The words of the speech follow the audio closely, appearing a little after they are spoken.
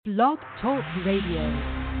Blog Talk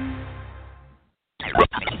Radio.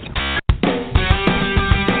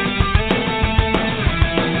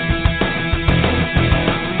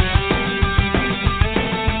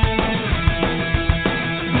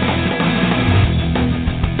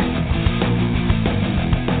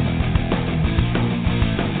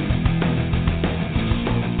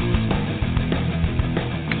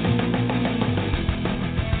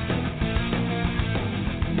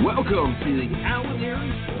 Welcome to the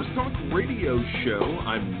Ariel Sports Talk Radio Show.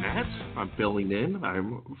 I'm Matt. I'm filling in.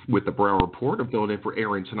 I'm with the Brown Report. I'm filling in for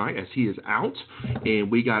Aaron tonight as he is out. And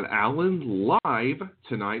we got Alan live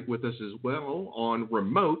tonight with us as well on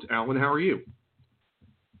remote. Alan, how are you?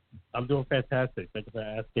 I'm doing fantastic. Thank you for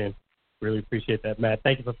asking. Really appreciate that, Matt.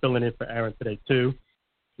 Thank you for filling in for Aaron today, too.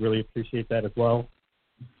 Really appreciate that as well.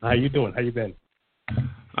 How you doing? How you been?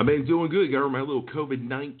 I've been doing good. Got my little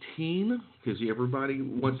COVID-19 because everybody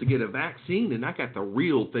wants to get a vaccine, and I got the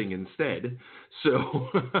real thing instead. So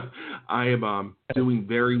I am doing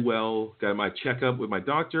very well. Got my checkup with my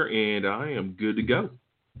doctor, and I am good to go.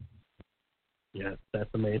 Yes, that's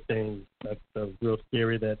the main thing. That's real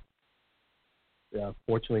scary that,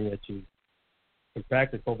 fortunately, that you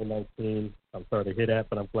contracted COVID-19. I'm sorry to hear that,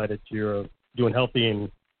 but I'm glad that you're doing healthy and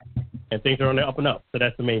things are on the up and up. So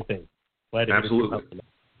that's the main thing. Glad to Absolutely.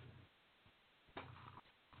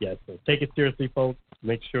 Yes, so take it seriously, folks.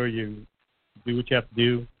 Make sure you do what you have to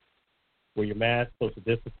do. Wear your mask, social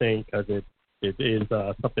distancing, because it is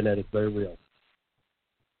something that is very real.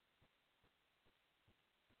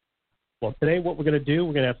 Well, today what we're going to do,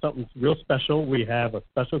 we're going to have something real special. We have a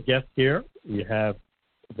special guest here. We have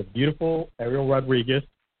the beautiful Ariel Rodriguez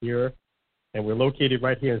here, and we're located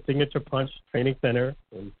right here in Signature Punch Training Center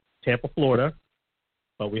in Tampa, Florida.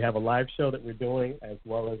 But we have a live show that we're doing as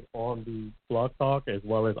well as on the Blog Talk as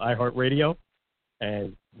well as iHeartRadio.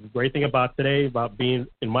 And the great thing about today, about being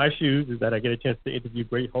in my shoes, is that I get a chance to interview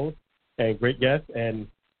great hosts and great guests. And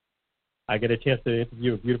I get a chance to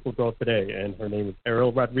interview a beautiful girl today. And her name is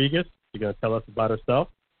Ariel Rodriguez. She's going to tell us about herself.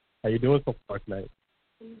 How you doing so far tonight?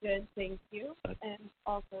 I'm good, thank you. And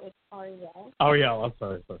also it's Ariel. Ariel, I'm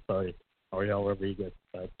sorry. Ariel Rodriguez.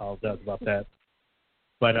 I apologize about that.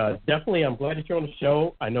 But definitely, I'm glad that you're on the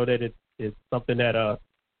show. I know that it's something that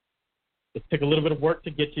it took a little bit of work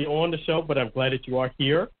to get you on the show, but I'm glad that you are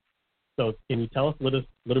here. So can you tell us a little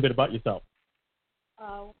bit about yourself?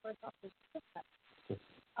 First off,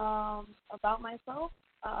 about myself,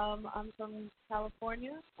 I'm from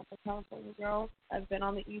California. I'm a California girl. I've been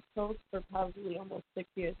on the East Coast for probably almost 6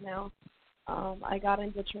 years now. I got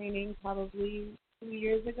into training probably 2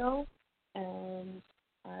 years ago, and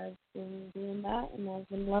I've been doing that, and I've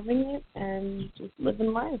been loving it and just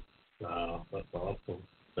living life. Wow, that's awesome.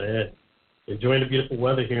 Man, enjoying the beautiful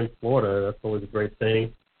weather here in Florida. That's always a great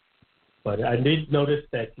thing. But I did notice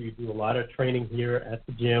that you do a lot of training here at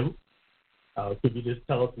the gym. Could you just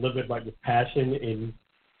tell us a little bit about your passion in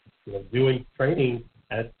doing training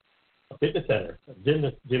at a fitness center, a gym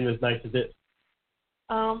as nice as this?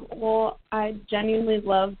 Well, I genuinely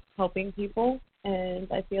love helping people.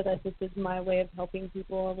 And I feel that this is my way of helping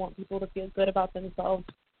people. I want people to feel good about themselves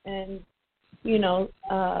and,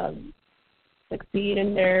 succeed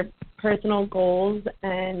in their personal goals.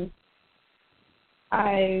 And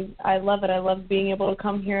I love it. I love being able to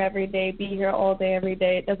come here every day, be here all day, every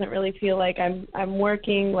day. It doesn't really feel like I'm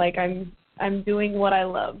working, like I'm doing what I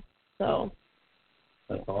love. So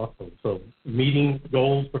that's awesome. So meeting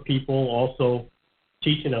goals for people, also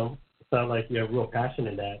teaching them. It sounds like you have real passion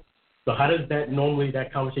in that. So how does that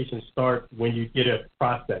conversation start when you get a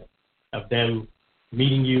prospect of them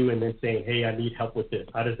meeting you and then saying, hey, I need help with this?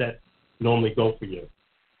 How does that normally go for you?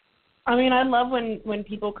 I mean, I love when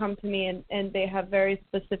people come to me and they have very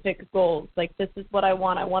specific goals. Like, this is what I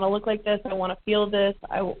want. I want to look like this. I want to feel this.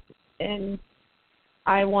 And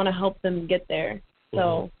I want to help them get there.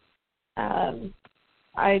 So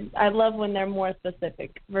I love when they're more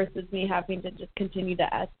specific versus me having to just continue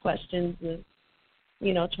to ask questions and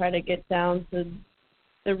try to get down to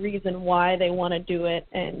the reason why they want to do it,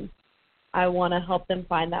 and I want to help them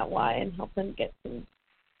find that why and help them get to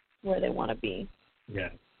where they want to be. Yeah,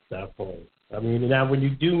 definitely. I mean, now when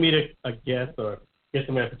you do meet a guest or get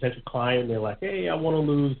them a potential client, they're like, hey, I want to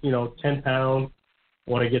lose, 10 pounds,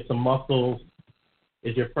 want to get some muscles.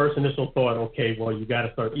 Is your first initial thought, okay, well, you got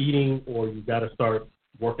to start eating or you got to start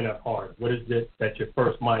working out hard? What is it that your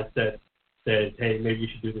first mindset says, hey, maybe you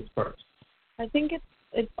should do this first? I think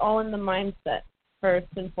it's all in the mindset first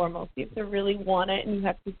and foremost. You have to really want it, and you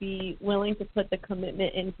have to be willing to put the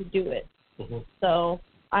commitment in to do it. Mm-hmm. So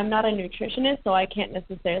I'm not a nutritionist, so I can't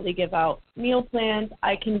necessarily give out meal plans.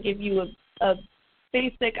 I can give you a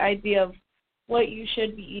basic idea of what you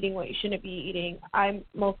should be eating, what you shouldn't be eating. I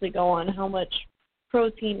mostly go on how much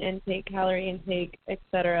protein intake, calorie intake,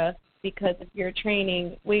 etc. Because if you're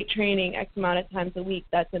training, weight training X amount of times a week,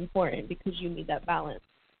 that's important because you need that balance.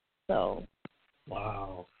 So.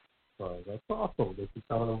 Wow. So that's awesome that you're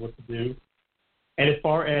telling them what to do. And as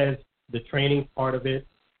far as the training part of it,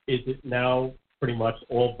 is it now pretty much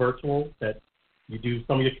all virtual, that you do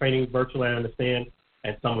some of your training virtually, I understand,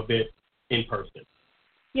 and some of it in person?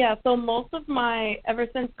 Yeah, so ever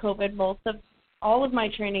since COVID, all of my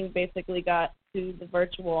training basically got to the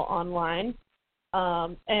virtual online.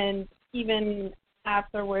 And even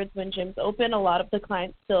afterwards when gyms open, a lot of the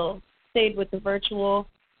clients still stayed with the virtual.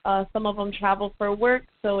 Some of them travel for work,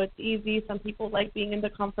 so it's easy. Some people like being in the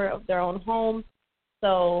comfort of their own home.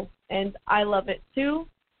 So, and I love it too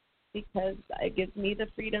because it gives me the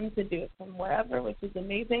freedom to do it from wherever, which is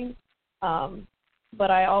amazing. But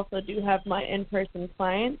I also do have my in-person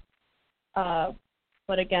clients.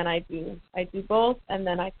 But again, I do both, and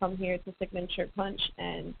then I come here to Signature Punch,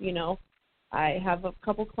 and I have a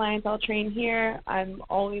couple clients I'll train here. I'm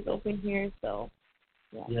always open here, so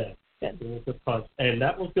yeah. Signature Punch, and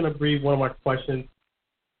that was going to be one of my questions.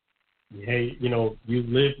 Hey, your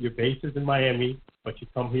base is in Miami, but you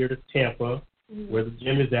come here to Tampa, where the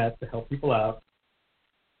gym is at, to help people out.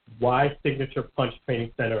 Why Signature Punch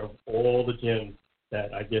Training Center of all the gyms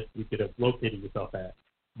that I guess you could have located yourself at?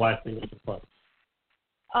 Why Signature Punch?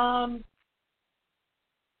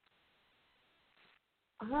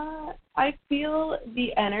 I feel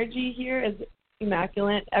the energy here is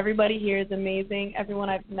immaculate. Everybody here is amazing. Everyone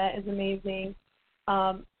I've met is amazing.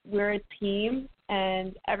 We're a team,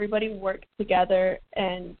 and everybody works together,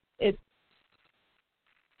 and it's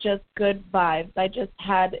just good vibes.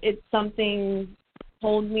 Something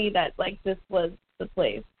told me that, this was the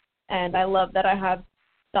place. And I love that I have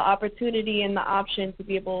the opportunity and the option to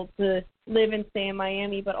be able to live and stay in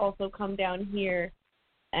Miami, but also come down here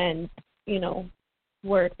and,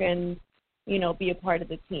 work and, be a part of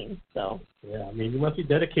the team. So. Yeah, you must be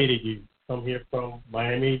dedicated. You come here from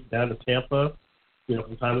Miami down to Tampa,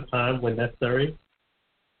 from time to time when necessary.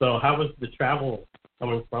 So how was the travel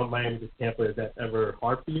coming from Miami to Tampa? Is that ever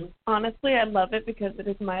hard for you? Honestly, I love it because it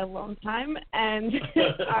is my alone time, and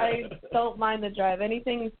I don't mind the drive.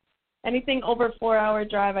 Anything over 4-hour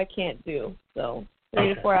drive I can't do. So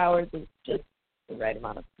 3 to 4 hours is just the right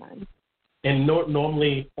amount of time. And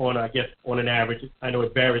normally on an average, I know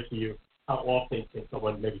it varies for you, how often can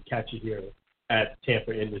someone maybe catch you here at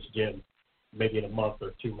Tampa in this gym, maybe in a month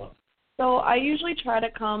or 2 months? So I usually try to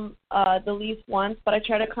come the least once, but I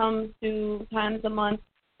try to come 2 times a month,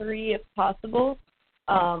 3 if possible.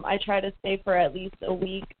 I try to stay for at least a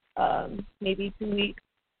week, maybe 2 weeks.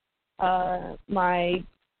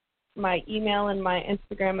 My email and my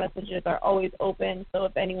Instagram messages are always open, so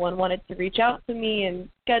if anyone wanted to reach out to me and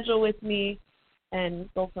schedule with me and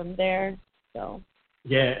go from there. So.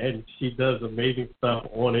 Yeah, and she does amazing stuff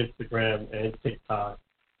on Instagram and TikTok.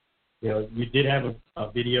 You did have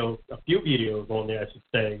a few videos on there, I should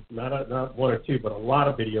say, not 1 or 2, but a lot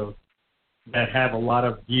of videos that have a lot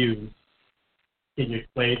of views. Can you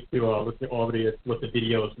explain to what the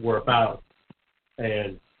videos were about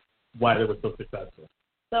and why they were so successful?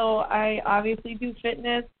 So I obviously do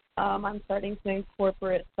fitness. I'm starting to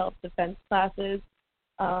incorporate self-defense classes.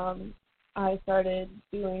 I started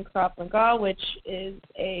doing Krav Maga, which is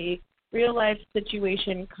a real-life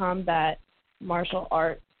situation combat martial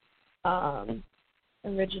art,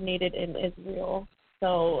 originated in Israel.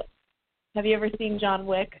 So have you ever seen John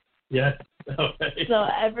Wick? Yes. Okay. So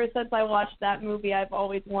ever since I watched that movie, I've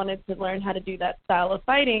always wanted to learn how to do that style of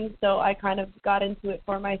fighting. So I kind of got into it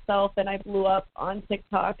for myself, and I blew up on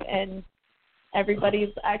TikTok, and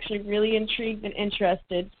everybody's actually really intrigued and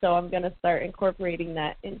interested. So I'm going to start incorporating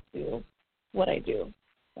that into what I do.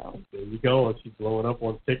 So there you go. She's blowing up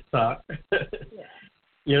on TikTok.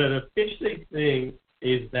 Yeah. The interesting thing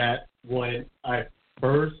is that when I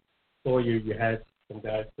first saw you, you had some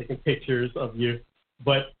guys taking pictures of you.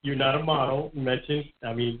 But you're not a model, you mentioned.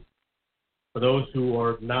 For those who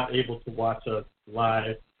are not able to watch us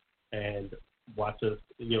live and watch us,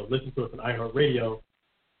 listen to us on iHeartRadio,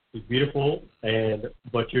 it's beautiful,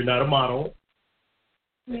 but you're not a model.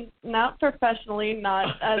 Not professionally,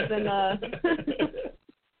 not as in a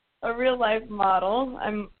real-life model.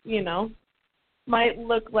 I'm, might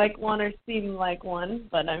look like one or seem like one,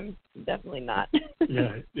 but I'm definitely not.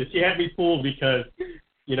 Yeah, she had me fooled because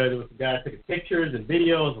there was some guys taking pictures and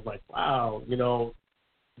videos. I was like, wow,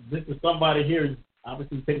 this is somebody here who's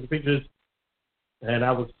obviously taking pictures. And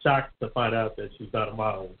I was shocked to find out that she's not a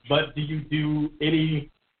model. But do you do any,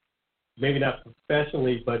 maybe not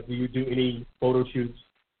professionally, but do you do any photo shoots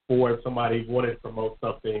for if somebody wanted to promote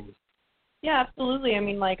something? Yeah, absolutely. I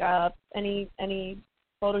mean, like any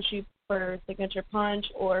photo shoot for Signature Punch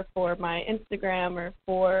or for my Instagram or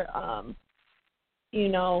for,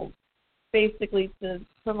 basically to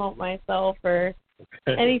promote myself or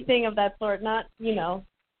anything of that sort. Not,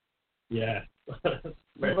 Yeah. a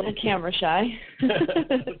little camera shy.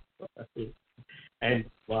 And,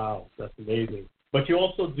 wow, that's amazing. But you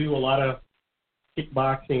also do a lot of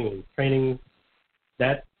kickboxing and training.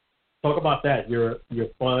 Talk about that. Your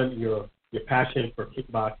fun, your passion for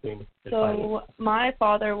kickboxing. And fighting. So my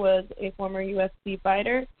father was a former UFC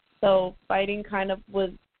fighter, so fighting kind of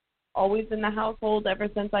was always in the household ever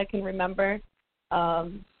since I can remember.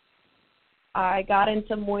 I got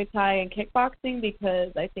into Muay Thai and kickboxing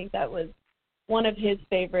because I think that was one of his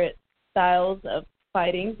favorite styles of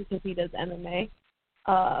fighting because he does MMA.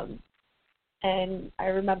 And I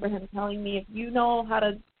remember him telling me, if you learn how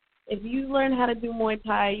to do Muay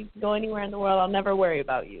Thai, you can go anywhere in the world, I'll never worry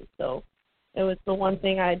about you. So it was the one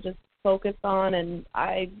thing I just focused on, and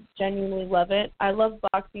I genuinely love it. I love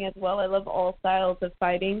boxing as well. I love all styles of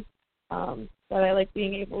fighting, but I like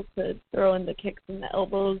being able to throw in the kicks and the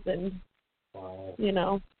elbows and,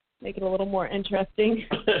 make it a little more interesting.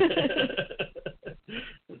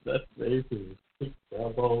 That's amazing.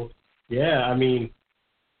 Elbows. Yeah, I mean,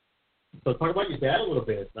 so talk about your dad a little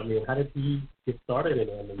bit. I mean, how did he get started in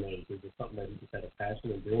MMA? Is it something that he just had a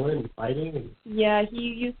passion in doing and fighting? Yeah, he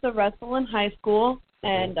used to wrestle in high school,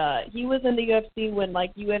 and he was in the UFC when,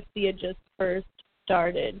 UFC had just first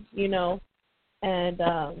started,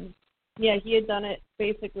 And, he had done it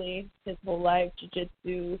basically his whole life,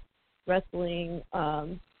 jiu-jitsu, wrestling,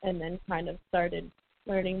 and then kind of started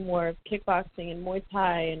learning more of kickboxing and Muay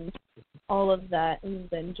Thai and all of that, and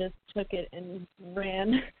then just took it and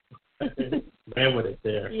ran. Ran with it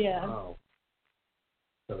there. Yeah. Wow.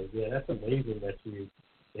 So, that's amazing that you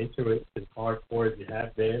into it as hardcore as you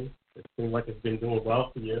have been. It seems like it's been doing well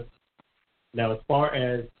for you. Now, as far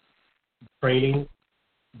as training,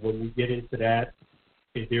 when we get into that,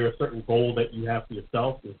 is there a certain goal that you have for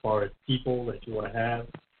yourself as far as people that you want to have?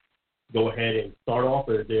 Go ahead and start off,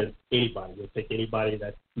 or is there anybody? You'll take anybody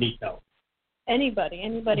that needs help. Anybody,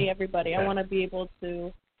 everybody. Okay. I want to be able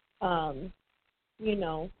to,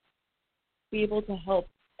 be able to help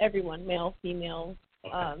everyone, male, female.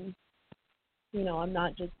 Okay. I'm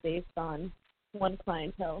not just based on one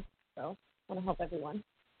clientele, so I want to help everyone.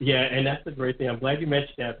 Yeah, and that's the great thing. I'm glad you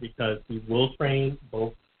mentioned that because we will train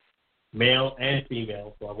both male and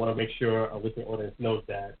female, so I want to make sure our listening audience knows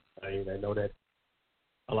that. I know that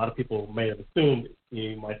a lot of people may have assumed,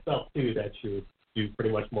 myself too, that you do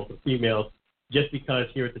pretty much most of the females, just because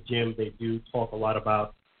here at the gym they do talk a lot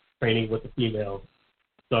about training with the females.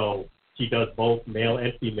 So she does both male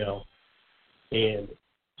and female, and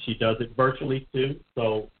she does it virtually too.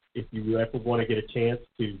 So if you ever want to get a chance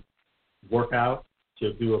to work out,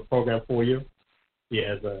 she'll do a program for you. She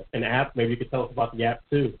has an app. Maybe you could tell us about the app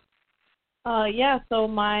too. So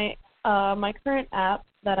my current app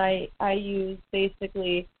that I use,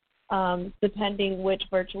 basically, depending which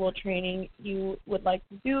virtual training you would like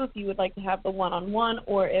to do, if you would like to have the one-on-one,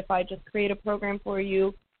 or if I just create a program for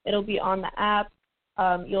you, it'll be on the app.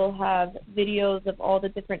 You'll have videos of all the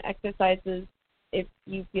different exercises if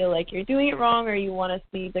you feel like you're doing it wrong or you want to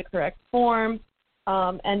see the correct form.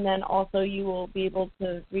 And then also you will be able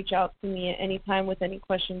to reach out to me at any time with any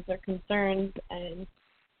questions or concerns, and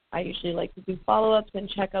I usually like to do follow-ups and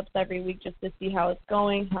checkups every week just to see how it's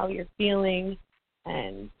going, how you're feeling,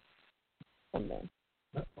 and from there.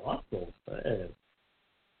 That's awesome.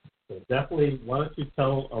 So definitely, why don't you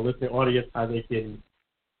tell our listening audience how they can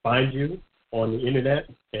find you on the internet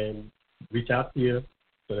and reach out to you,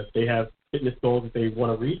 so if they have fitness goals that they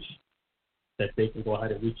want to reach, that they can go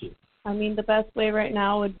ahead and reach you. I mean, the best way right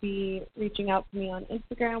now would be reaching out to me on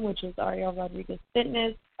Instagram, which is Ariel Rodriguez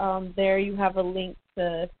Fitness. There you have a link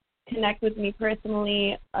to connect with me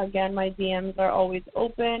personally. Again, my DMs are always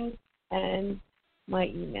open, and my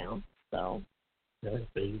email. So. Yeah,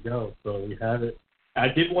 there you go. So we have it. I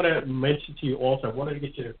did want to mention to you also, I wanted to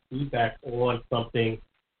get your feedback on something.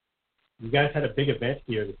 You guys had a big event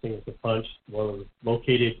here, the Signature Punch. Well, it was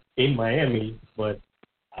located in Miami, but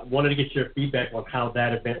I wanted to get your feedback on how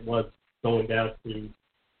that event was going down to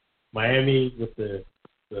Miami with the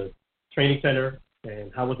training center,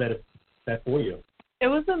 and how was that for you? It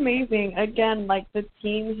was amazing. Again, the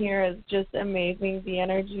team here is just amazing. The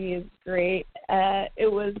energy is great.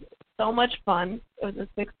 It was so much fun. It was a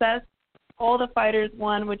success. All the fighters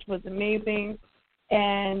won, which was amazing,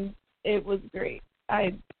 and it was great.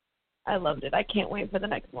 I loved it. I can't wait for the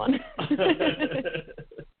next one.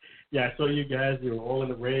 Yeah, I saw you guys. You were all in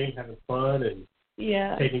the ring having fun, and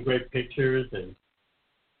Yeah. taking great pictures. And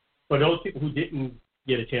for those people who didn't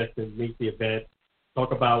get a chance to meet the event,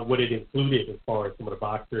 talk about what it included as far as some of the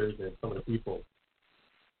boxers and some of the people.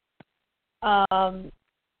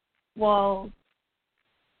 Well,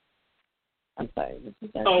 I'm sorry.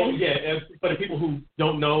 For the people who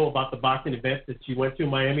don't know about the boxing event that you went to in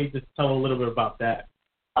Miami, just tell them a little bit about that.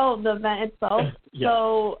 Oh, the event itself? Yeah.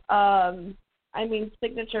 So,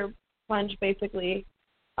 Signature Punch basically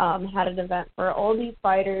had an event for all these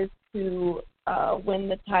fighters to win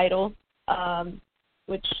the title,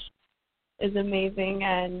 which is amazing,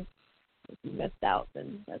 and if you missed out,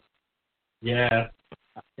 then that's... Yeah,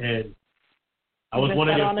 and I was one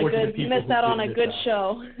of the unfortunate people missed out on a good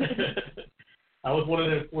show. I was one of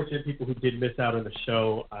the unfortunate people who did miss out on the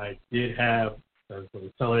show. I did have, as I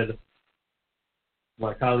was telling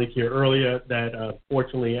my colleague here earlier, that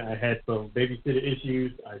unfortunately I had some babysitter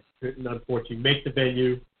issues. I couldn't, unfortunately, make the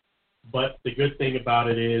venue. But the good thing about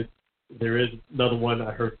it is there is another one I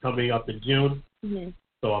heard coming up in June. Mm-hmm.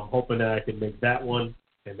 So I'm hoping that I can make that one.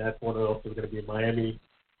 And that's one of those that's going to be in Miami.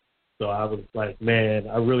 So I was like, man,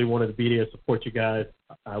 I really wanted to be there and support you guys.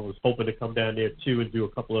 I was hoping to come down there, too, and do a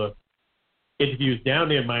couple of interviews down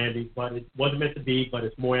there in Miami. But it wasn't meant to be, but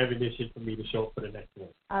it's more ammunition for me to show up for the next one.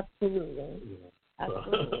 Absolutely. Yeah.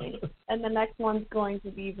 Absolutely. And the next one's going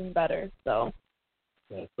to be even better. So,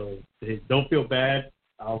 yeah, so hey, don't feel bad.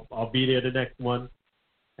 I'll be there the next one,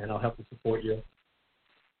 and I'll help to support you.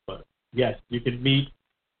 But, yes, you can meet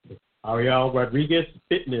Ariel Rodriguez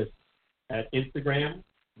Fitness at Instagram.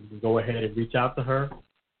 You can go ahead and reach out to her,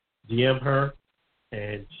 DM her,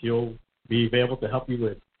 and she'll be able to help you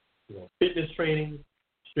with fitness training,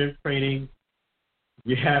 strength training.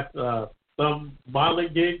 You have some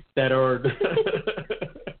modeling gigs that are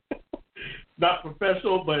not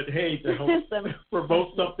professional, but hey, to help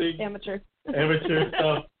promote something. Amateur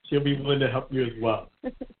stuff, she'll be willing to help you as well.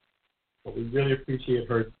 So we really appreciate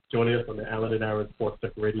her joining us on the Alan and Aaron Sports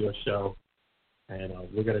Tech Radio Show. And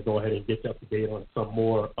we're going to go ahead and get you up to date on some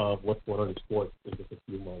more of what's going on in sports in just a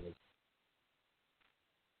few moments.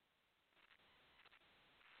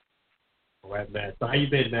 All right, Matt. So how you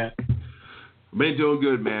been, Matt? I've been doing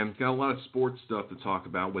good, man. Got a lot of sports stuff to talk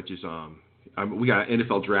about, which is we got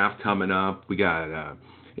NFL draft coming up. We got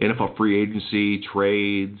NFL free agency,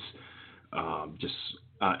 trades,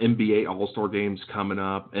 NBA All-Star games coming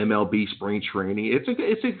up, MLB spring training. It's an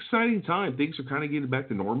exciting time. Things are kind of getting back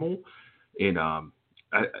to normal. And I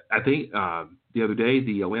think the other day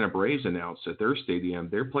the Atlanta Braves announced at their stadium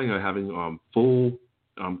they're planning on having full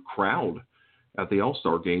crowd at the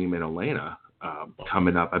All-Star game in Atlanta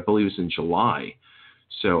coming up. I believe it's in July.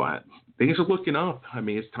 So things are looking up. I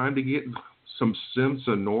mean, it's time to get some sense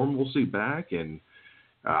of normalcy back, and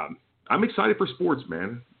I'm excited for sports,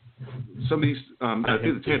 man. Some of these, I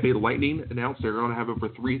think the Tampa Bay Lightning announced they're going to have over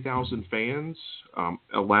 3,000 fans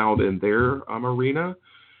allowed in their arena.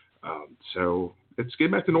 So it's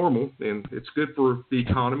getting back to normal, and it's good for the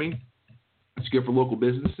economy. It's good for local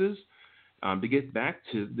businesses to get back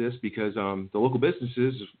to this because the local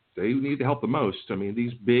businesses, they need the help the most. I mean,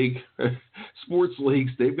 these big sports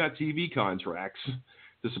leagues, they've got TV contracts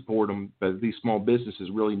to support them, but these small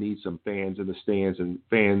businesses really need some fans in the stands and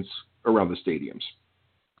fans around the stadiums.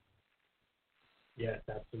 Yes,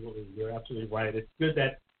 absolutely. You're absolutely right. It's good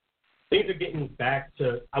that things are getting back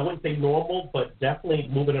to, I wouldn't say normal, but definitely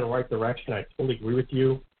moving in the right direction. I totally agree with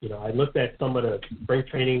you. I looked at some of the spring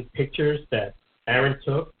training pictures that Aaron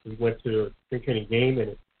took. We went to a spring training game,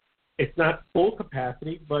 and it's not full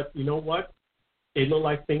capacity, but you know what? It looked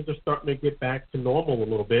like things are starting to get back to normal a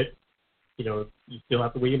little bit. You still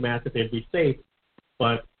have to wear your mask and be safe,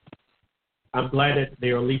 but I'm glad that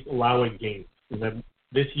they're at least allowing games. And then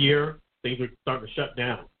this year, things are starting to shut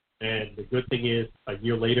down. And the good thing is, a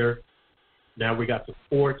year later, now we got some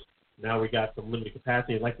sports. Now we got some limited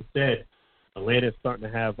capacity. And like you said, Atlanta is starting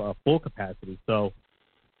to have full capacity. So,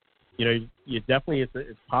 you definitely,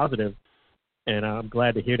 it's positive. And I'm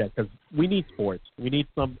glad to hear that because we need sports. We need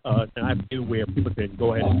some an avenue where people can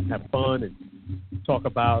go ahead and have fun and talk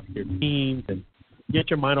about their teams and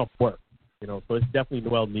get your mind off work. So it's definitely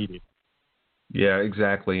well needed. Yeah,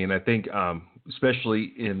 exactly. And I think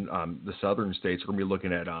especially in the southern states, we're going to be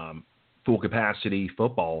looking at full capacity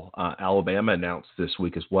football. Alabama announced this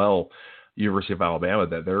week as well, University of Alabama,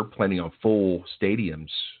 that they're planning on full stadiums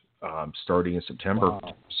starting in September.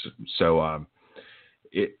 Wow. So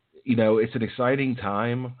it's an exciting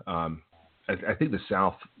time. I think the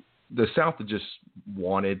South just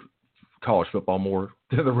wanted college football more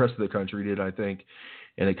than the rest of the country did, I think.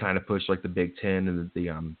 And it kind of pushed like the Big Ten and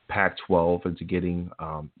the Pac-12 into getting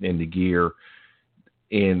into gear.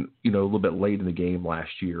 and a little bit late in the game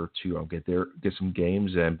last year to get some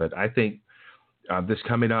games in. But I think this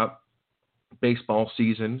coming up baseball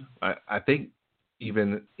season, I think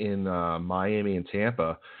even in Miami and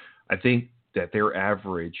Tampa, I think that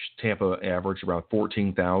Tampa averaged around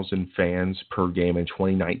 14,000 fans per game in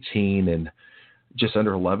 2019, and just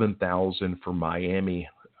under 11,000 for Miami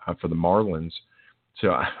for the Marlins.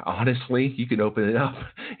 So honestly, you can open it up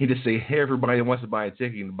and just say, hey, everybody that wants to buy a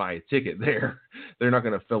ticket can buy a ticket there. They're not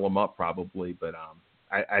going to fill them up probably, but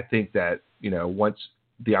I think that, once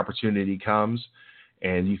the opportunity comes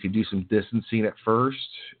and you can do some distancing at first,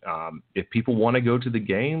 if people want to go to the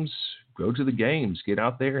games, go to the games. Get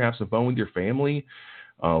out there, have some fun with your family.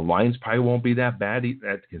 Lines probably won't be that bad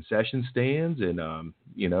at the concession stands, and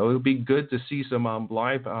it'll be good to see some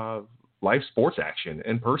live sports action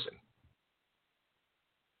in person.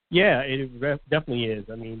 Yeah, it definitely is.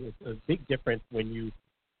 I mean, it's a big difference when you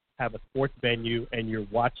have a sports venue and you're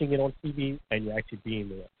watching it on TV and you're actually being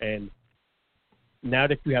there. And now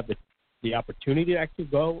that you have the opportunity to actually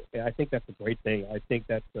go, I think that's a great thing. I think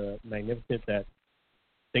that's magnificent that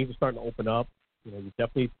things are starting to open up. You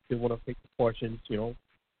definitely still want to take precautions,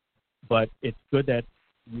 but it's good that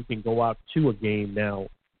you can go out to a game now,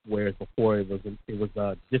 whereas before it was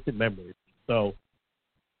distant memories. So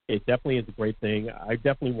it definitely is a great thing. I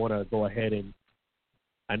definitely want to go ahead and,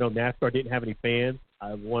 I know NASCAR didn't have any fans.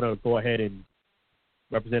 I want to go ahead and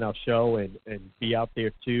represent our show and be out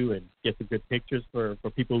there too and get some good pictures for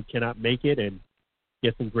people who cannot make it and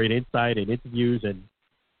get some great insight and interviews, and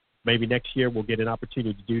maybe next year we'll get an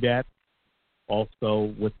opportunity to do that.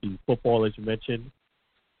 Also with the football, as you mentioned,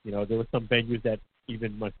 there were some venues that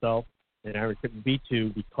even myself and Aaron couldn't be to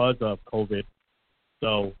because of COVID.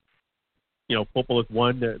 So, football is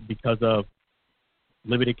one that because of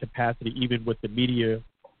limited capacity, even with the media,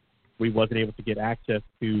 we wasn't able to get access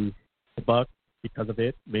to the Bucs because of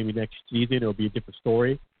it. Maybe next season it'll be a different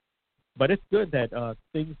story. But it's good that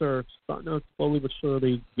things are starting to slowly but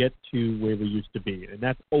surely get to where we used to be. And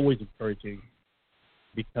that's always encouraging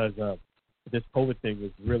because this COVID thing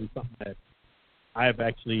is really something that I've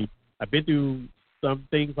been through some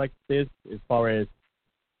things like this as far as,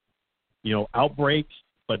 outbreaks,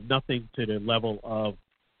 but nothing to the level of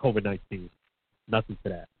COVID-19. Nothing to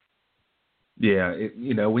that. Yeah,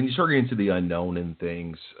 when you start getting into the unknown and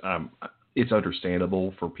things, it's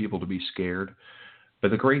understandable for people to be scared.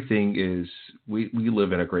 But the great thing is we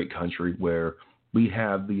live in a great country where we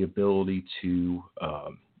have the ability to,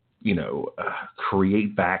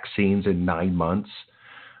 create vaccines in 9 months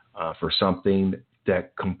for something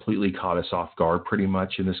that completely caught us off guard pretty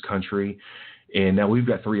much in this country. And now we've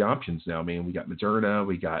got 3 options now. I mean, we got Moderna,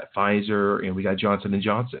 we got Pfizer, and we got Johnson &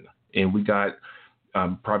 Johnson. And we got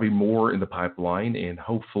probably more in the pipeline. And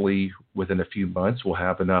hopefully within a few months, we'll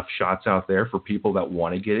have enough shots out there for people that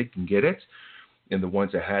want to get it can get it. And the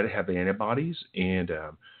ones that have the antibodies. And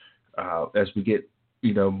as we get,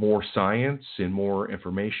 more science and more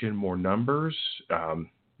information, more numbers,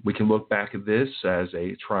 we can look back at this as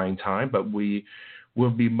a trying time, but we will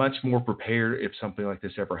be much more prepared if something like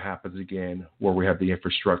this ever happens again, where we have the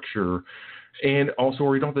infrastructure and also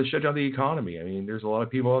where we don't have to shut down the economy. I mean, there's a lot of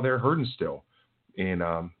people out there hurting still. And,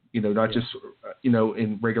 not just,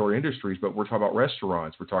 in regular industries, but we're talking about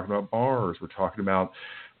restaurants, we're talking about bars, we're talking about,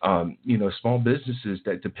 small businesses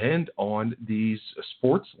that depend on these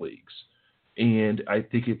sports leagues. And I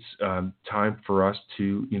think it's time for us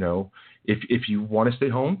to, if you want to stay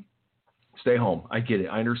home, stay home. I get it.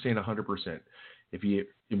 I understand 100%. If you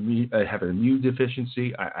have an immune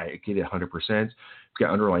deficiency, I get it 100%. If you've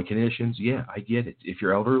got underlying conditions, yeah, I get it. If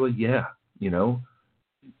you're elderly, yeah,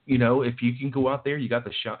 if you can go out there, you got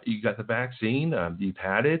the shot, you got the vaccine, you've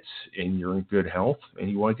had it, and you're in good health,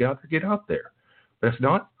 and you want to get out there. But if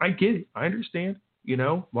not, I get it. I understand.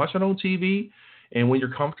 Watch it on TV, and when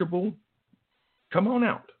you're comfortable, come on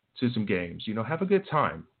out to some games. Have a good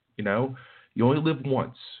time. You only live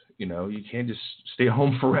once. You can't just stay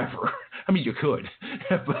home forever. I mean, you could,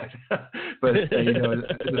 but as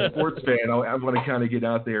a sports fan, I want to kind of get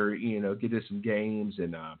out there, get to some games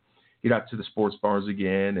and get out to the sports bars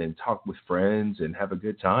again and talk with friends and have a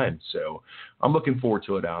good time. So I'm looking forward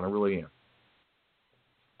to it, Alan. I really am.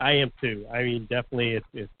 I am too. I mean, definitely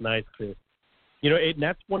it's nice to, and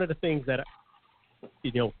that's one of the things that,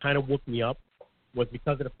 kind of woke me up was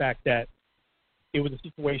because of the fact that it was a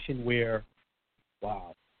situation where,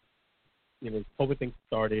 wow, COVID thing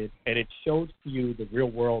started, and it shows to you the real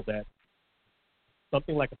world that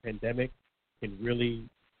something like a pandemic can really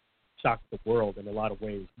shock the world in a lot of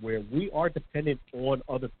ways, where we are dependent on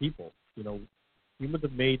other people. Humans are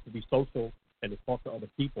made to be social and to talk to other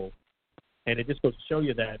people, and it just goes to show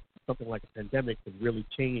you that something like a pandemic can really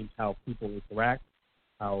change how people interact,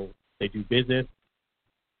 how they do business.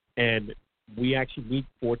 And we actually need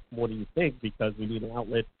sports more than you think because we need an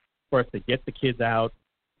outlet for us to get the kids out,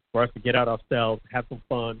 for us to get out ourselves, have some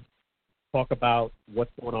fun, talk about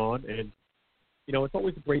what's going on. And, you know, it's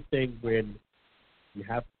always a great thing when you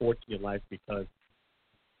have sports in your life because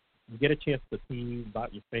you get a chance to see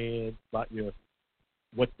about your fans, about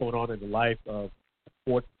what's going on in the life of a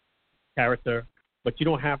sports character, but you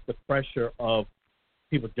don't have the pressure of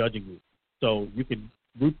people judging you. So you can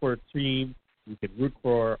root for a team, you can root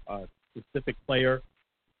for a specific player,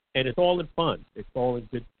 and it's all in fun. It's all in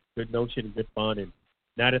good notion and good fun. And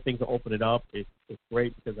now that things are opening up, it's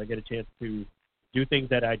great because I get a chance to do things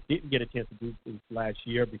that I didn't get a chance to do this last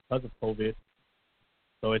year because of COVID.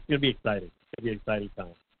 So it's going to be exciting. It's going to be an exciting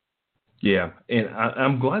time. Yeah, and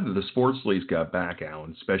I'm glad that the sports leagues got back,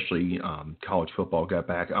 Alan, especially college football got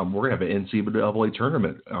back. We're going to have an NCAA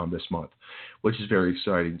tournament this month, which is very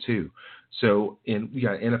exciting, too. So you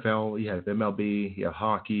got NFL, you have MLB, you have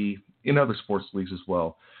hockey, and other sports leagues as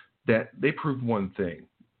well, that they proved one thing.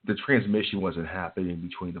 The transmission wasn't happening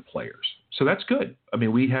between the players. So that's good. I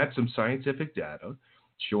mean, we had some scientific data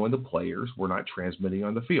showing the players were not transmitting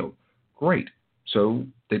on the field. Great. So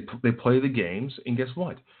they play the games, and guess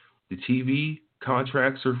what? The TV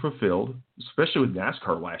contracts are fulfilled, especially with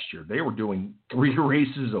NASCAR last year. They were doing 3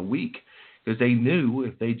 races a week because they knew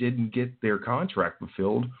if they didn't get their contract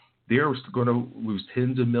fulfilled, they were going to lose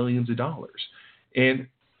tens of millions of dollars. And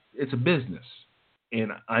it's a business.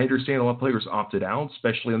 And I understand a lot of players opted out,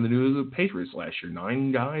 especially on the new Patriots last year.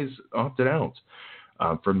 9 guys opted out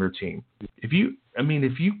from their team. If you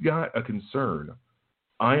got a concern,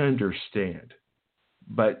 I understand.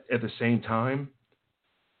 But at the same time,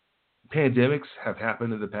 pandemics have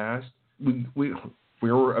happened in the past.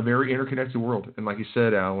 We're a very interconnected world. And like you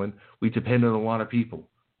said, Alan, we depend on a lot of people.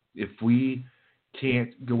 If we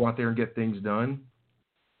can't go out there and get things done,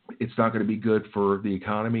 it's not going to be good for the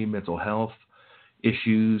economy. Mental health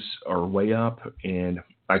issues are way up. And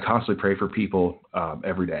I constantly pray for people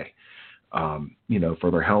every day,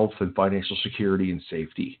 for their health and financial security and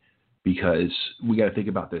safety, because we got to think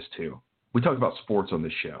about this too. We talk about sports on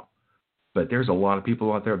this show, but there's a lot of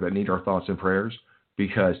people out there that need our thoughts and prayers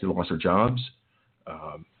because they lost their jobs.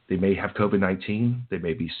 They may have COVID-19. They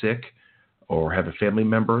may be sick or have a family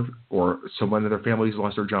member or someone in their family who's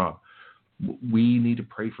lost their job. We need to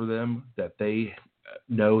pray for them, that they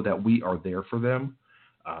know that we are there for them.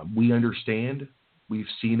 We understand. We've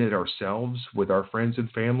seen it ourselves with our friends and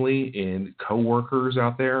family and coworkers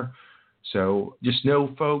out there. So just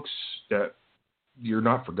know, folks, that you're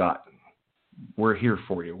not forgotten. We're here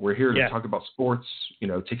for you. We're here to talk about sports,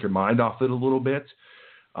 take your mind off it a little bit,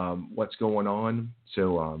 what's going on.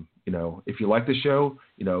 So, if you like the show,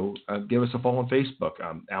 give us a follow on Facebook.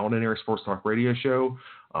 Alan and Eric Sports Talk Radio Show,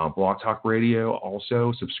 Blog Talk Radio.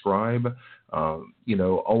 Also, subscribe.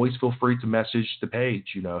 Always feel free to message the page.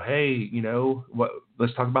 Hey,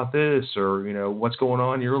 let's talk about this, or what's going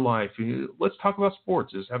on in your life. Let's talk about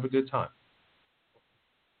sports. Just have a good time.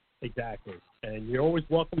 Exactly. And you're always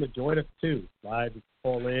welcome to join us, too. Live, you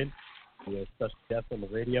can call in. We have special guests on the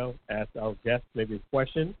radio. Ask our guests maybe a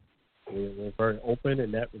question. We're very open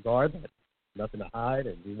in that regard. Nothing to hide,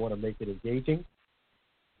 and we want to make it engaging.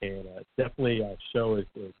 And definitely our show is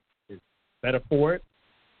better for it.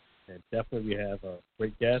 And definitely we have a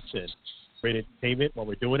great guest and great entertainment while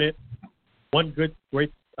we're doing it. One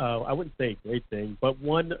great, I wouldn't say great thing, but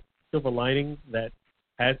one silver lining that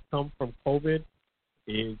has come from COVID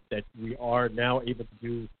is that we are now able to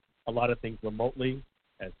do a lot of things remotely,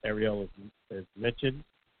 as Ariel has mentioned,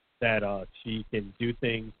 that she can do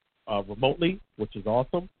things remotely, which is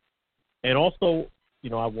awesome. And also,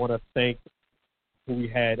 I want to thank who we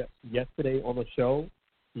had yesterday on the show,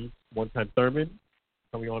 One-Time Thurman,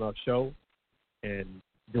 coming on our show and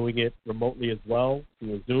doing it remotely as well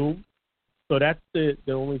through a Zoom. So that's the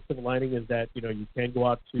only silver lining, is that, you can go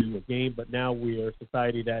out to a game, but now we are a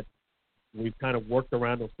society that we've kind of worked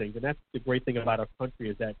around those things. And that's the great thing about our country,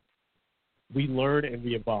 is that we learn and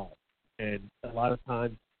we evolve. And a lot of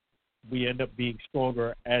times we end up being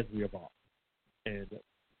stronger as we evolve. And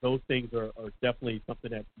those things are definitely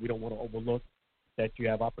something that we don't want to overlook, that you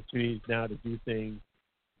have opportunities now to do things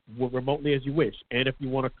remotely as you wish. And if you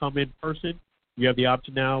want to come in person, you have the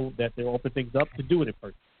option now that they open things up to do it in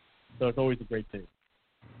person. So it's always a great thing.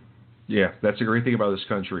 Yeah, that's a great thing about this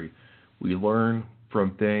country. We learn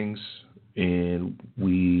from things and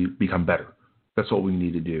we become better. That's what we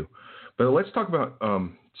need to do. But let's talk about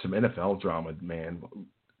some NFL drama, man.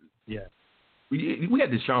 Yeah. We had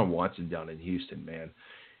Deshaun Watson down in Houston, man.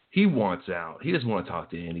 He wants out. He doesn't want to talk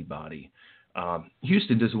to anybody.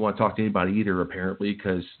 Houston doesn't want to talk to anybody either, apparently,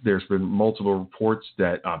 because there's been multiple reports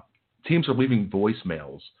that teams are leaving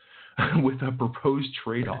voicemails with proposed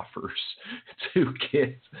trade offers to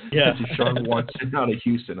get Deshaun Watson out of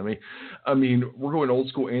Houston. I mean, we're going old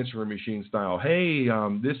school answering machine style. Hey,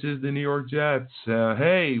 this is the New York Jets.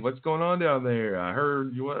 Hey, what's going on down there? I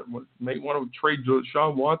heard you may want to trade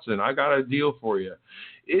Deshaun Watson. I got a deal for you.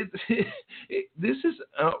 This is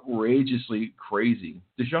outrageously crazy.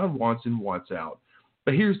 Deshaun Watson wants out.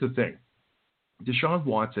 But here's the thing. Deshaun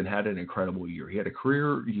Watson had an incredible year. He had a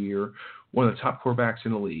career year, one of the top quarterbacks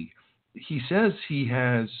in the league. He says he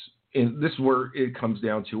has, and this is where it comes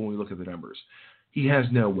down to when we look at the numbers, he has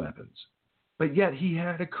no weapons. But yet he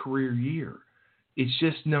had a career year. It's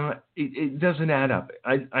just not, it doesn't add up.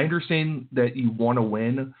 I understand that you want to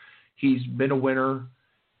win. He's been a winner.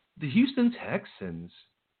 The Houston Texans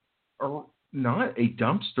are not a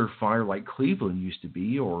dumpster fire like Cleveland used to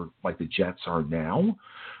be, or like the Jets are now,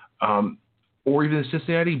 or even the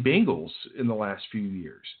Cincinnati Bengals in the last few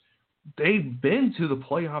years. They've been to the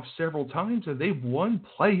playoffs several times, and they've won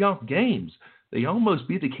playoff games. They almost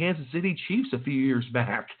beat the Kansas City Chiefs a few years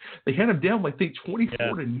back. They had them down,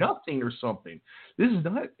 24-0 or something. This is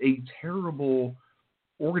not a terrible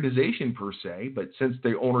organization per se, but since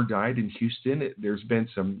the owner died in Houston, there's been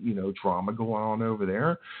some, drama going on over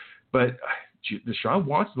there. But Deshaun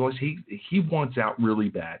Watson, he wants out really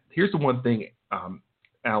bad. Here's the one thing,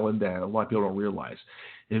 Alan, that a lot of people don't realize.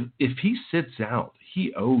 If he sits out,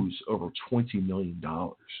 he owes over $20 million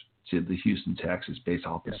to the Houston Texans based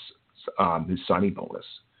off his signing bonus.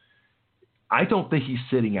 I don't think he's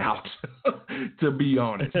sitting out, to be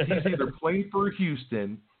honest. He's either playing for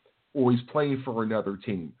Houston or he's playing for another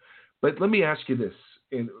team. But let me ask you this,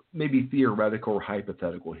 and maybe theoretical or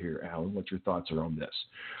hypothetical here, Alan, what your thoughts are on this.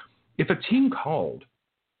 If a team called,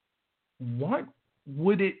 what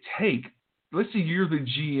would it take? Let's say you're the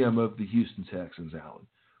GM of the Houston Texans, Alan.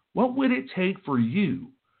 What would it take for you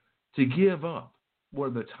to give up one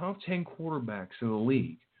of the top 10 quarterbacks in the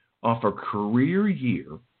league off a career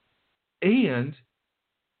year, and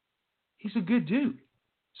he's a good dude?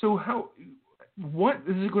 So what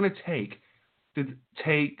is it going to take,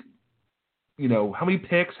 how many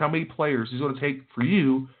picks, how many players is it going to take for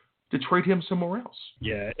you to trade him somewhere else?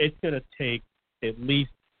 Yeah, it's going to take at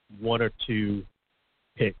least one or two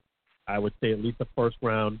picks. I would say at least a first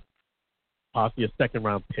round, possibly a second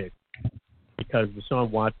round pick, because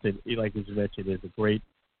Deshaun Watson, like you mentioned, is a great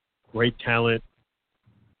talent.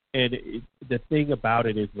 And the thing about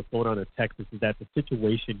it is, what's going on in Texas is that the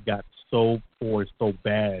situation got so poor and so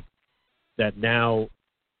bad that now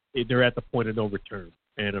they're at the point of no return.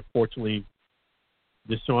 And unfortunately,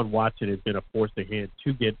 Deshaun Watson has been a force to hand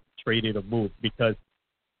to get traded or moved, because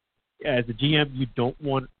as a GM, you don't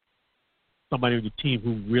want somebody on your team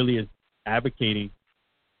who really is advocating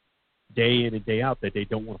day in and day out that they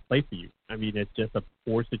don't want to play for you. I mean, it's just a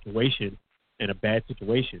poor situation and a bad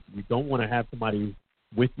situation. You don't want to have somebody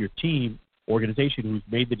with your team, organization, who's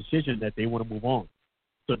made the decision that they want to move on.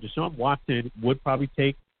 So Deshaun Watson would probably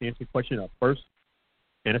take, to answer your question, a first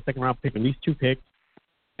and a second round pick, at least two picks,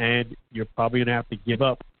 and you're probably going to have to give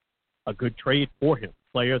up a good trade for him,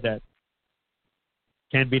 player that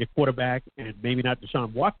can be the quarterback, and maybe not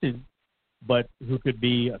Deshaun Watson, but who could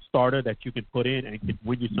be a starter that you could put in and could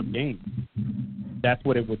win you some games. That's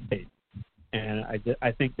what it would take. And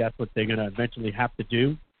I think that's what they're going to eventually have to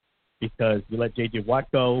do, because you let J.J.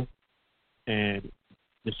 Watt go, and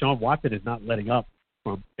Deshaun Watson is not letting up.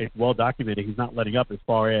 It's well documented. He's not letting up as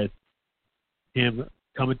far as him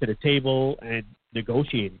coming to the table and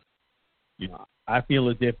negotiating. I feel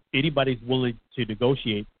as if anybody's willing to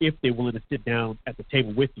negotiate if they're willing to sit down at the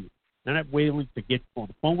table with you. They're not willing to get on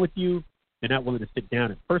the phone with you. They're not willing to sit down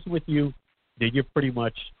in person with you. Then you pretty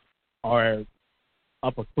much are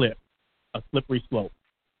up a slippery slope,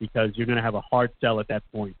 because you're going to have a hard sell at that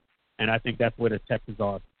point. And I think that's where the Texans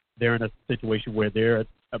are. They're in a situation where they're at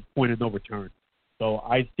a point of no return. So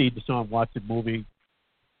I see Deshaun Watson moving.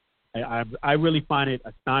 I really find it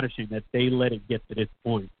astonishing that they let it get to this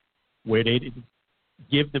point where they didn't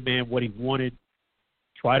give the man what he wanted,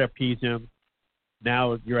 try to appease him.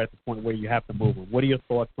 Now you're at the point where you have to move him. What are your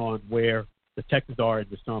thoughts on where the Texans are in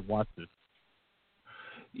Deshaun Watson?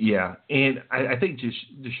 Yeah, and I think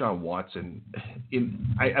Deshaun Watson,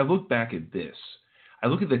 I look back at this. I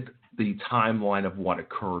look at the timeline of what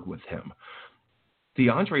occurred with him.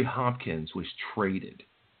 DeAndre Hopkins was traded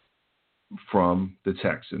from the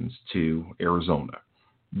Texans to Arizona.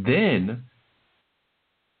 Then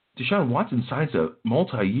Deshaun Watson signs a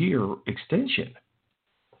multi-year extension.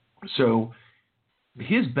 So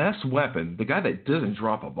his best weapon, the guy that doesn't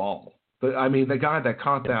drop a ball, But, I mean, the guy that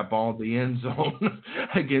caught that ball in the end zone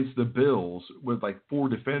against the Bills with like 4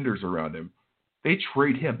 defenders around him, they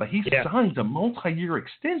trade him. But he signs a multi-year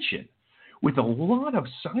extension with a lot of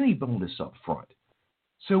signing bonus up front.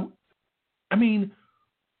 So, I mean,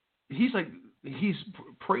 he's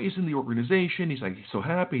praising the organization. He's like, he's so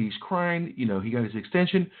happy. He's crying. You know, he got his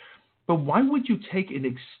extension. But why would you take an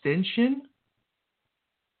extension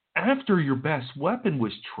after your best weapon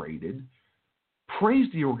was traded,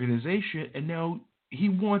 praise the organization, and now he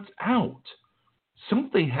wants out?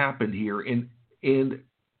 Something happened here, and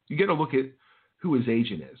you got to look at who his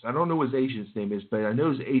agent is. I don't know what his agent's name is, but I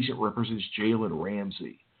know his agent represents Jalen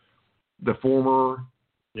Ramsey, the former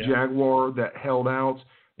Jaguar that held out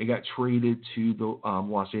and got traded to the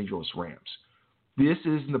Los Angeles Rams. This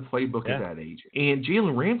is in the playbook of that agent. And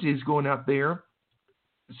Jalen Ramsey is going out there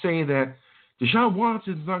saying that Deshaun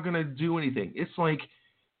Watson's not going to do anything. It's like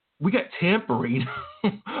we got tampering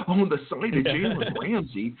on the side of Jalen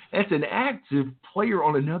Ramsey. That's an active player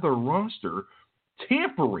on another roster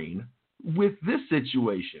tampering with this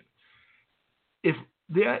situation. If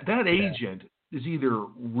that agent is either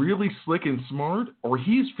really slick and smart, or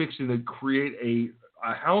he's fixing to create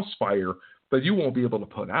a house fire that you won't be able to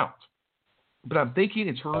put out. But I'm thinking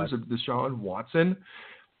in terms of Deshaun Watson,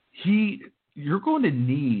 you're going to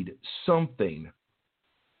need something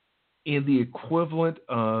in the equivalent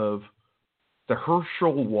of the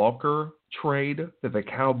Herschel Walker trade that the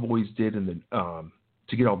Cowboys did in the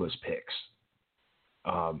to get all those picks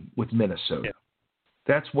with Minnesota. Yeah.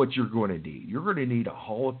 That's what you're going to need. You're going to need a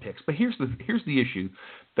haul of picks. But here's the issue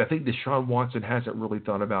that I think Deshaun Watson hasn't really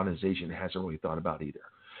thought about, and his agent hasn't really thought about either.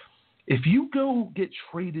 If you go get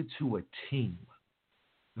traded to a team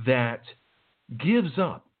that gives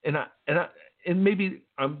up, and maybe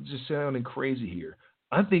I'm just sounding crazy here,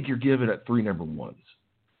 I think you're giving up 3 number ones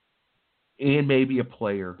and maybe a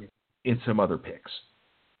player and some other picks.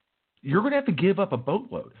 You're going to have to give up a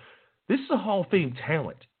boatload. This is a Hall of Fame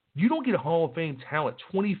talent. You don't get a Hall of Fame talent,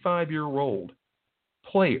 25-year-old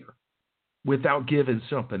player, without giving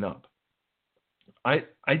something up. I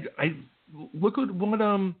look at what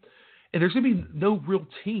and there's going to be no real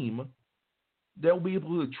team that will be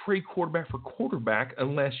able to trade quarterback for quarterback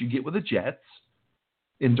unless you get with the Jets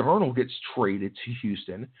and Darnold gets traded to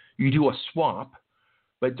Houston. You do a swap,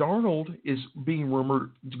 but Darnold is being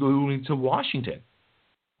rumored to go into Washington.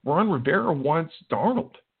 Ron Rivera wants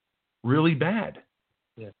Darnold really bad.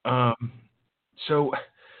 Yeah. So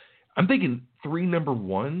I'm thinking 3 number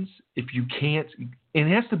ones. If you can't,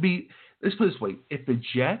 and it has to be, let's put it this way, if the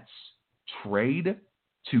Jets trade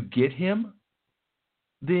to get him,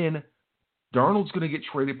 then Darnold's going to get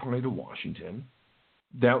traded probably to Washington.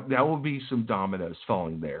 That will be some dominoes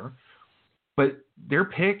falling there. But their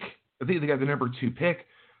pick, I think they got the number 2 pick,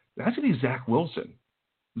 that's going to be Zach Wilson.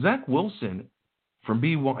 Zach Wilson from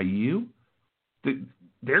BYU,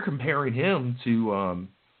 they're comparing him to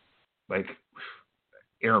like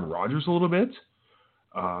Aaron Rodgers a little bit.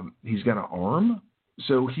 He's got an arm,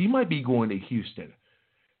 so he might be going to Houston.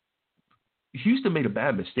 Houston made a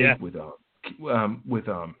bad mistake with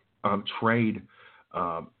trade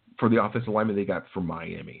for the offensive lineman they got from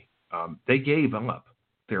Miami. They gave up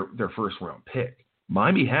their first round pick.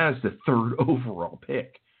 Miami has the 3rd overall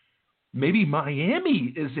pick. Maybe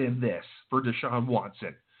Miami is in this for Deshaun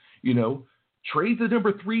Watson. You know, trade the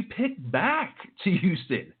number 3 pick back to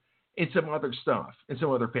Houston and some other stuff and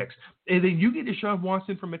some other picks. And then you get Deshaun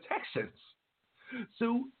Watson from the Texans.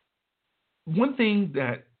 So one thing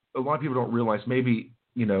that a lot of people don't realize, maybe,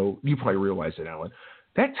 you know, you probably realize it, Alan,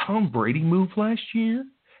 that Tom Brady move last year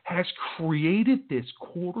has created this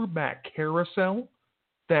quarterback carousel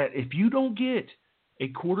that if you don't get a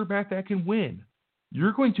quarterback that can win,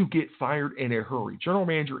 you're going to get fired in a hurry, general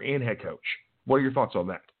manager and head coach. What are your thoughts on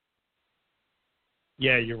that?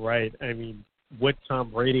 Yeah, you're right. I mean, with Tom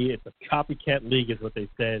Brady, it's a copycat league is what they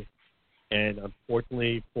said. And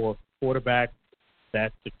unfortunately for quarterbacks,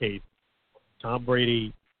 that's the case. Tom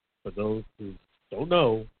Brady, for those who don't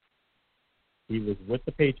know, he was with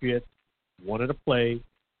the Patriots, wanted to play.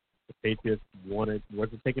 The Patriots wasn't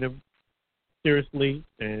taking him seriously,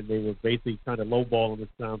 and they were basically kind of lowballing, it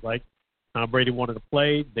sounds like. Tom Brady wanted to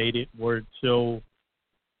play. They weren't so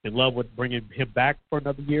in love with bringing him back for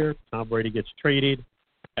another year. Tom Brady gets traded,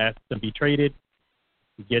 asked to be traded.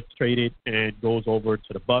 He gets traded and goes over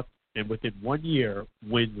to the Bucs, and within 1 year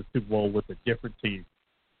wins the Super Bowl with a different team.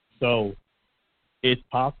 So it's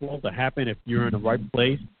possible to happen if you're in the right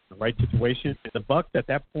place, the right situation. And the Bucs at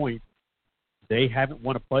that point, they haven't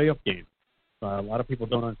won a playoff game. A lot of people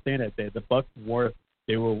don't understand that. The Bucs were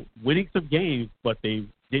winning some games, but they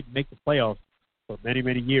didn't make the playoffs for many,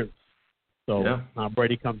 many years. So Tom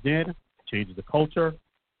Brady comes in, changes the culture,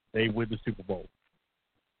 they win the Super Bowl.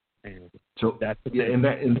 And so that's the thing.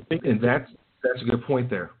 And that's a good point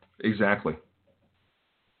there. Exactly.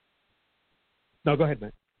 No, go ahead,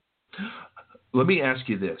 man. Let me ask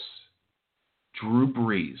you this. Drew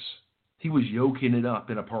Brees, he was yoking it up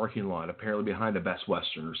in a parking lot, apparently behind a Best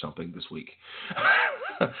Western or something this week.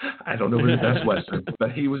 I don't know if it was Best Western,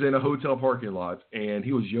 but he was in a hotel parking lot, and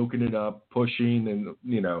he was yoking it up, pushing, and,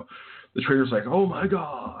 the trainer's like, oh, my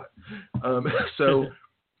God. So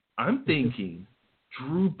I'm thinking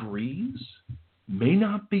Drew Brees may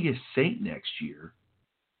not be a Saint next year.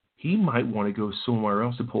 He might want to go somewhere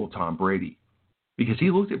else to pull Tom Brady, because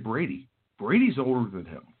he looked at Brady. Brady's older than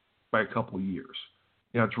him by a couple of years.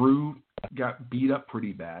 Now, Drew got beat up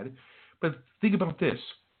pretty bad, but think about this.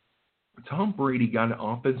 Tom Brady got an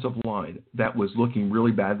offensive line that was looking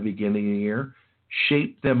really bad at the beginning of the year,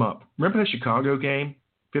 shaped them up. Remember the Chicago game?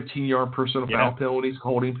 15-yard personal foul penalties,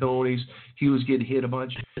 holding penalties. He was getting hit a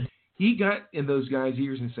bunch. He got in those guys'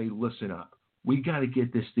 ears and say, listen up. We got to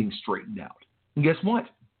get this thing straightened out. And guess what?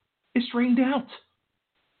 It's straightened out.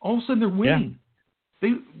 All of a sudden, they're winning.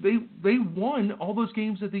 Yeah. They won all those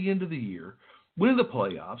games at the end of the year, win the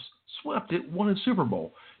playoffs, swept it, won a Super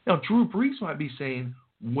Bowl. Now, Drew Brees might be saying,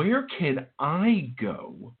 where can I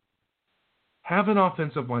go? Have an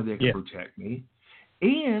offensive line that can protect me,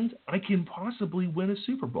 and I can possibly win a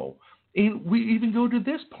Super Bowl. And we even go to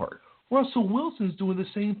this part. Russell Wilson's doing the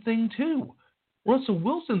same thing, too. Russell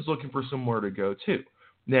Wilson's looking for somewhere to go, too.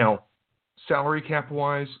 Now, salary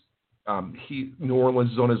cap-wise, New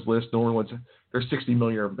Orleans is on his list. New Orleans, there's $60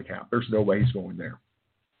 million over the cap. There's no way he's going there.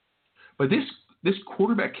 But this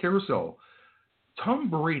quarterback carousel, Tom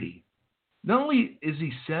Brady, not only is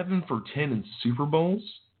he 7 for 10 in Super Bowls,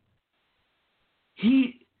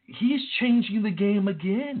 he's changing the game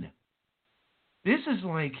again. This is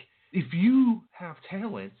like, if you have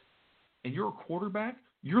talent and you're a quarterback,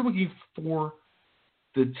 you're looking for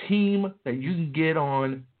the team that you can get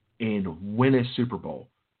on and win a Super Bowl.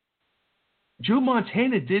 Joe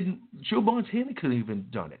Montana couldn't even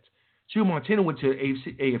done it. Joe Montana went to an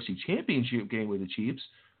AFC Championship game with the Chiefs,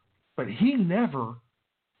 but he never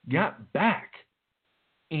got back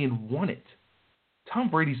and won it.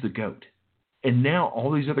 Tom Brady's the GOAT. And now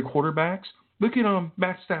all these other quarterbacks, look at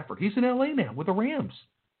Matt Stafford. He's in LA now with the Rams.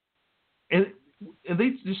 And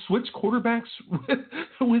they just switched quarterbacks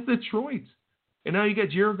with Detroit. And now you got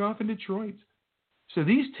Jared Goff in Detroit. So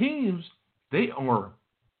these teams,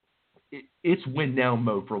 it's win-now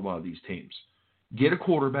mode for a lot of these teams. Get a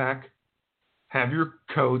quarterback, have your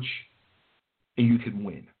coach, and you can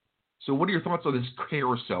win. So what are your thoughts on this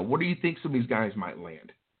carousel? What do you think some of these guys might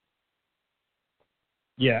land?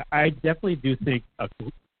 Yeah, I definitely do think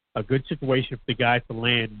a good situation for the guys to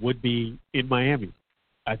land would be in Miami.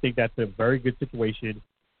 I think that's a very good situation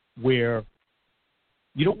where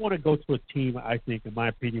you don't want to go to a team, I think, in my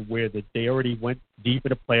opinion, where they already went deep in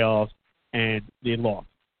the playoffs and they lost.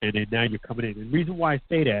 And then now you're coming in. And the reason why I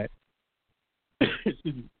say that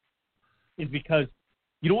excuse me, is because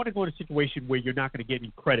you don't want to go in a situation where you're not going to get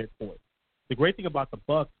any credit for it. The great thing about the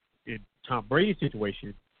Bucs in Tom Brady's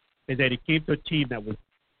situation is that he came to a team that was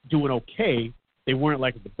doing okay. They weren't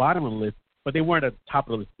like at the bottom of the list, but they weren't at the top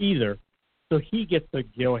of the list either. So he gets to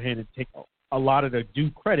go ahead and take a lot of the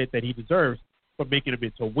due credit that he deserves for making him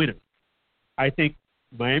into a winner. I think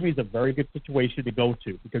Miami is a very good situation to go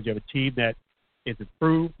to because you have a team that is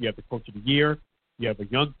improved. You have the coach of the year. You have a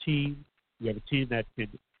young team. You have a team that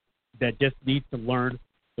just needs to learn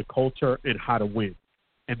the culture and how to win.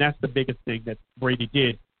 And that's the biggest thing that Brady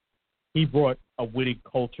did. He brought a winning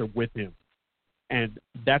culture with him. And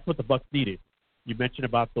that's what the Bucs needed. You mentioned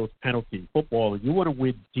about those penalties. Football, and you want to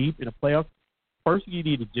win deep in the playoffs, first thing you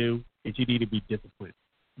need to do is you need to be disciplined.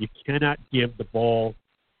 You cannot give the ball,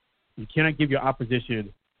 you cannot give your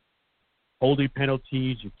opposition holding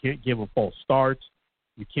penalties. You can't give them false starts.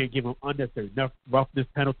 You can't give them unnecessary roughness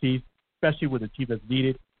penalties, especially when the team is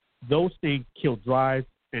needed. Those things kill drives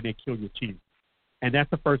and they kill your team. And that's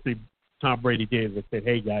the first thing Tom Brady did was said,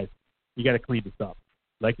 hey, guys, you got to clean this up.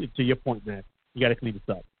 Like to your point, Matt, you got to clean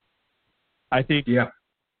this up. I think. Yeah,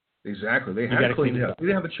 exactly. They had to clean it up. They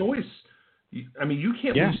didn't have a choice. You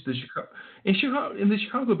can't lose the Chicago. And the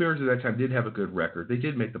Chicago Bears at that time did have a good record. They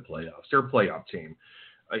did make the playoffs. They're a playoff team.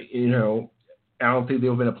 I don't think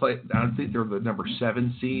they've been I don't think they're the number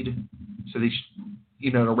 7 seed. So they,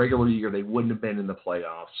 in a regular year, they wouldn't have been in the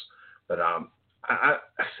playoffs. But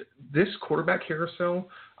this quarterback carousel,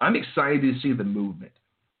 I'm excited to see the movement.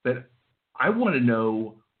 But I want to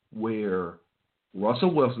know where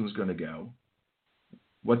Russell Wilson's going to go,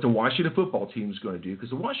 what the Washington football team is going to do, because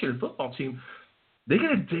the Washington football team, they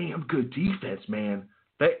got a damn good defense, man.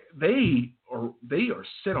 They are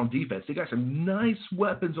set on defense. They got some nice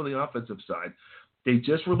weapons on the offensive side. They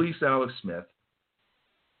just released Alex Smith.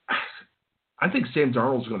 I think Sam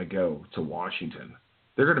Darnold's going to go to Washington.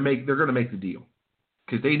 They're going to make the deal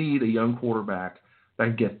because they need a young quarterback that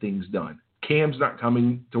can get things done. Cam's not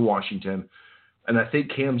coming to Washington, and I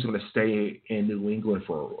think Cam's going to stay in New England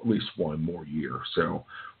for at least one more year. So,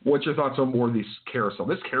 what's your thoughts on more of this carousel?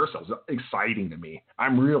 This carousel is exciting to me.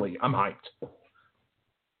 I'm hyped.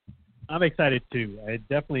 I'm excited too.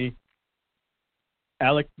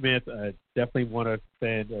 Alex Smith, definitely want to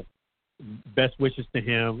send best wishes to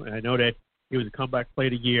him. And I know that he was a comeback player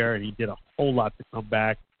of the year, and he did a whole lot to come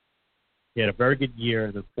back. He had a very good year,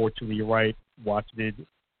 and unfortunately, you're right, Washington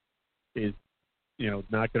is,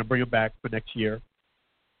 not going to bring him back for next year.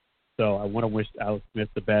 So I want to wish Alex Smith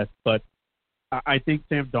the best. But I think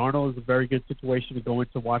Sam Darnold is a very good situation to go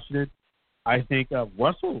into Washington. I think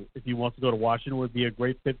Russell, if he wants to go to Washington, would be a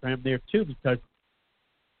great fit for him there too, because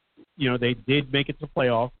they did make it to the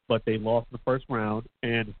playoffs, but they lost in the first round,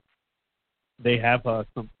 and they have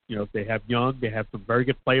they have some very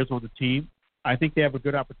good players on the team. I think they have a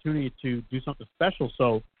good opportunity to do something special.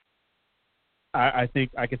 So I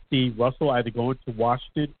think I could see Russell either going to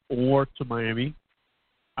Washington or to Miami.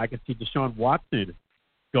 I could see Deshaun Watson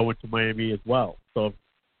going to Miami as well. So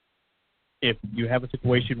if you have a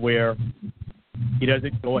situation where he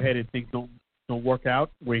doesn't go ahead and things don't work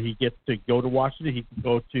out, where he gets to go to Washington, he can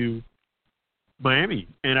go to Miami.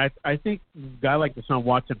 And I think a guy like Deshaun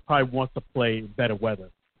Watson probably wants to play in better weather.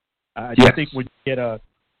 I think when you get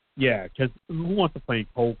because who wants to play in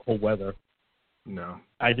cold weather? No.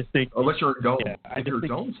 I just think unless you're a dome, if you're a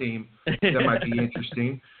dome team, that might be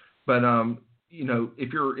interesting. But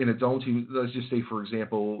if you're in a dome team, let's just say, for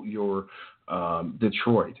example, you're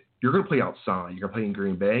Detroit. You're going to play outside. You're going to play in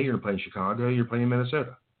Green Bay. You're going to play in Chicago. You're playing in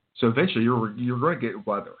Minnesota. So eventually, you're going to get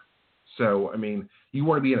weather. So you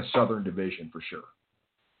want to be in a Southern division for sure.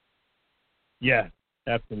 Yeah,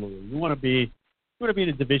 absolutely. You want to be in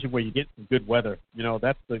a division where you get some good weather.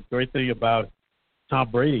 That's the great thing about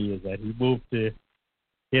Tom Brady is that he moved to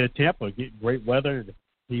Tampa, getting great weather, and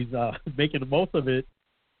he's making the most of it.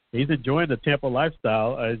 He's enjoying the Tampa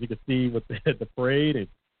lifestyle, as you can see with the parade and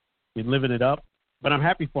living it up. But I'm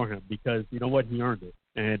happy for him because you know what, he earned it.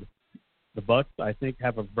 And the Bucs, I think,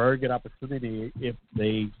 have a very good opportunity if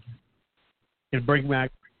they can bring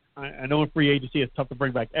back. I know in free agency it's tough to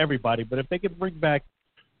bring back everybody, but if they can bring back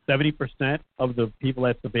 70% of the people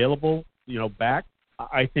that's available, back,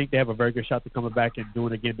 I think they have a very good shot to coming back and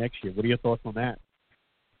doing it again next year. What are your thoughts on that?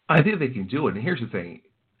 I think they can do it. And here's the thing.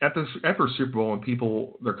 After Super Bowl and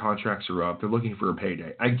people, their contracts are up, they're looking for a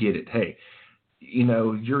payday. I get it. Hey,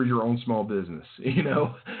 you're your own small business. You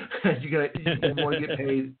want to get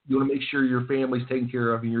paid. You want to make sure your family's taken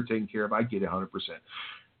care of and you're taken care of. I get it 100%.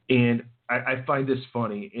 And I find this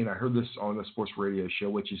funny, and I heard this on the sports radio show,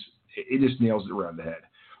 which is, it just nails it around the head,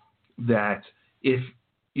 that if,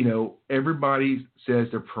 everybody says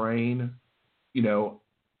they're praying, to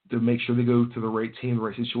make sure they go to the right team, the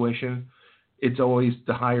right situation, it's always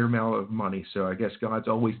the higher amount of money. So I guess God's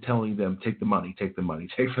always telling them, take the money, take the money,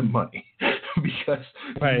 take the money, because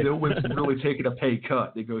no one's really taking a pay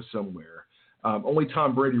cut. They go somewhere. Only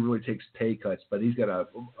Tom Brady really takes pay cuts, but he's got a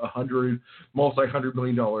multi-$100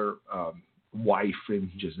 million wife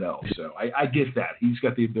in Giselle. So I get that. He's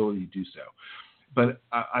got the ability to do so. But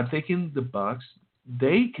I'm thinking the Bucs,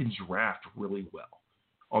 they can draft really well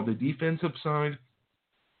on the defensive side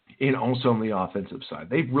and also on the offensive side.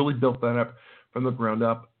 They've really built that up from the ground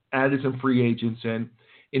up, added some free agents in.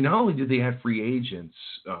 And not only did they have free agents,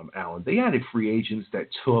 Alan, they added free agents that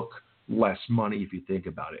took less money if you think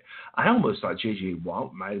about it. I almost thought J.J.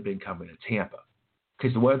 Watt might have been coming to Tampa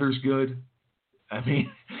because the weather's good. But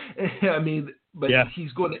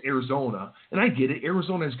he's going to Arizona, and I get it.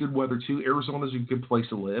 Arizona has good weather too. Arizona's a good place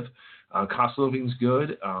to live. Cost of living's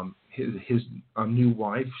good. His new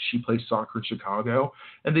wife, she plays soccer in Chicago,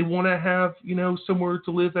 and they want to have somewhere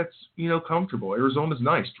to live that's comfortable. Arizona's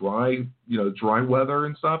nice, dry weather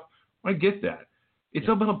and stuff. I get that. It's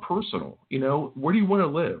about personal. Where do you want to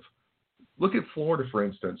live? Look at Florida, for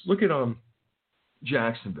instance. Look at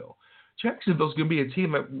Jacksonville. Jacksonville's going to be a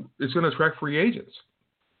team that is going to attract free agents.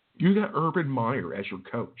 You got Urban Meyer as your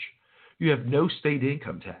coach. You have no state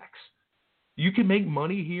income tax. You can make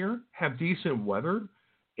money here, have decent weather,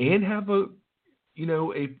 and have a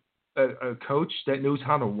coach that knows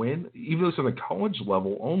how to win. Even though it's on the college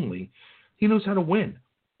level only, he knows how to win.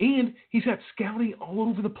 And he's got scouting all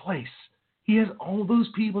over the place. He has all those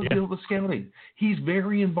people to deal with scouting. He's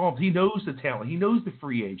very involved. He knows the talent. He knows the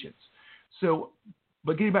free agents. So,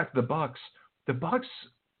 but getting back to the Bucs,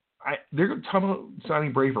 they're talking about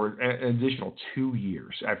signing Brady for an additional 2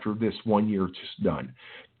 years after this 1 year just done.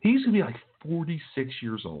 He's going to be like 46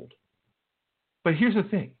 years old. But here's the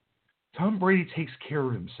thing. Tom Brady takes care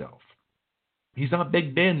of himself. He's not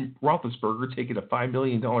Big Ben Roethlisberger taking a $5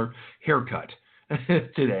 million haircut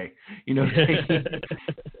today. You know,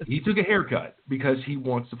 he took a haircut because he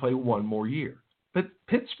wants to play 1 more year. But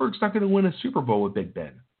Pittsburgh's not going to win a Super Bowl with Big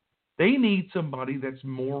Ben. They need somebody that's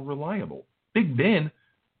more reliable. Big Ben,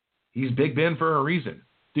 he's Big Ben for a reason.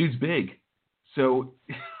 Dude's big. So,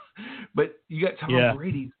 but you got Tom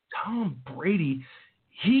Brady. Tom Brady,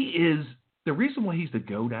 he is, the reason why he's the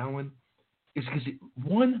GOAT, Alan, is because,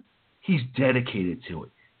 one, he's dedicated to it.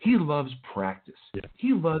 He loves practice. Yeah.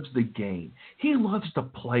 He loves the game. He loves the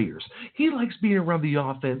players. He likes being around the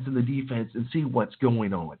offense and the defense and see what's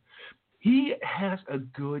going on. He has a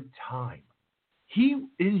good time. He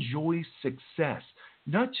enjoys success,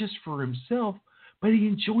 not just for himself, but he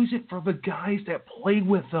enjoys it for the guys that play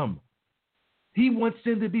with him. He wants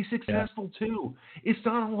them to be successful too. It's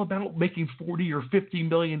not all about making $40 or $50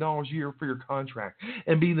 million a year for your contract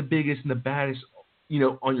and being the biggest and the baddest, you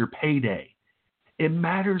know, on your payday. It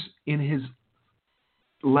matters in his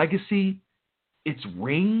legacy, its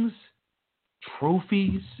rings,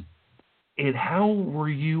 trophies, and how were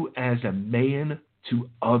you as a man to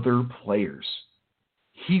other players.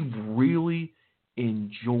 He really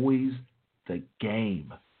enjoys the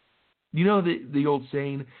game. You know the old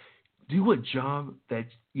saying, do a job that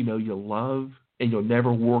you know you love and you'll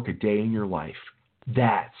never work a day in your life.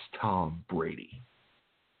 That's Tom Brady.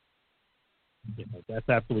 Yeah, that's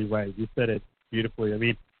absolutely right. You said it beautifully. I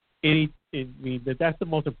mean, that's the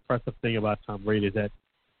most impressive thing about Tom Brady is that,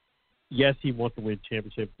 yes, he wants to win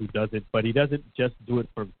championships. Who doesn't? But he doesn't just do it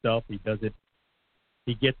for himself.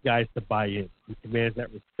 He gets guys to buy in. He commands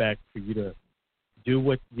that respect for you to do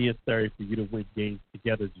what's necessary for you to win games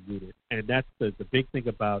together as a unit. And that's the big thing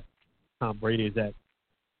about Tom Brady is that,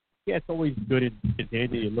 yeah, it's always good and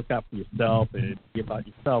dandy to look out for yourself and be about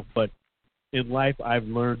yourself. But in life, I've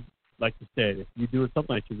learned, like you said, if you're doing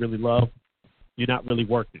something that you really love, you're not really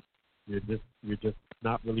working. You're just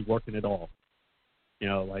not really working at all. You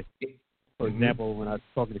know, like, for example, when I was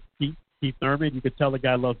talking to Keith Thurman, you could tell the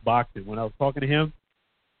guy loves boxing. When I was talking to him,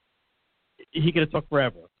 he could have talked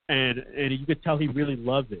forever. And you could tell he really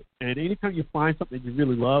loves it. And anytime you find something you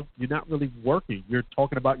really love, you're not really working. You're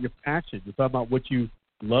talking about your passion. You're talking about what you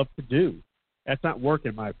love to do. That's not work,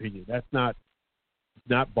 in my opinion. That's not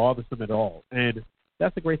bothersome at all. And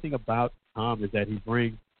that's the great thing about Tom is that he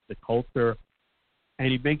brings the culture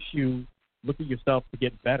and he makes you look at yourself to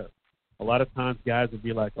get better. A lot of times guys will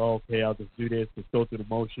be like, oh, okay, I'll just do this, just go through the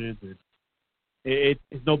motions, and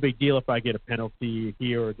it's no big deal if I get a penalty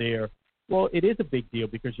here or there. Well, it is a big deal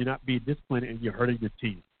because you're not being disciplined and you're hurting your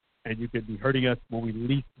team. And you could be hurting us when we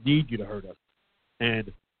least need you to hurt us.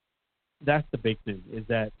 And that's the big thing, is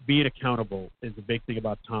that being accountable is a big thing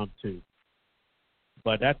about Tom, too.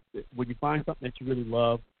 But that's when you find something that you really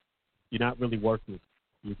love, you're not really working.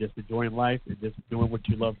 You're just enjoying life and just doing what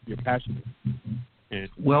you love, you're passionate. And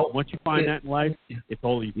once you find that in life, it's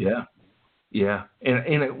all easy. Yeah.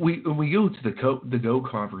 And we go to the GO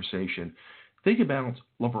conversation. Think about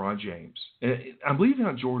LeBron James. And I'm leaving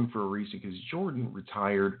out Jordan for a reason because Jordan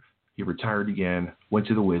retired. He retired again, went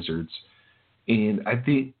to the Wizards. And I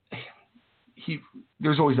think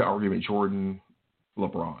there's always the argument, Jordan,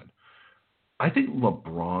 LeBron. I think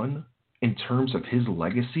LeBron, in terms of his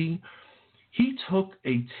legacy, he took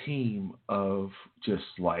a team of just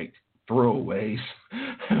like throwaways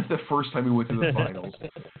the first time he went to the finals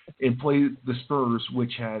and played the Spurs,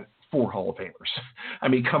 which had 4 Hall of Famers. I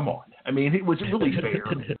mean, come on. I mean, it wasn't really fair.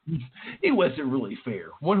 It wasn't really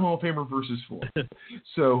fair. 1 Hall of Famer versus 4.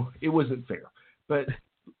 So it wasn't fair. But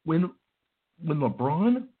when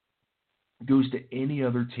LeBron goes to any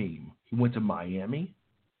other team, he went to Miami,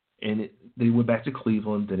 and then he went back to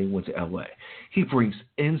Cleveland, then he went to L.A. He brings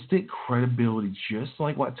instant credibility, just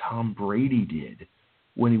like what Tom Brady did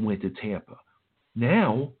when he went to Tampa.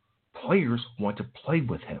 Now, players want to play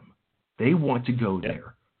with him. They want to go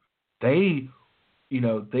there.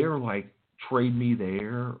 They're like, trade me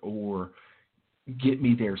there or get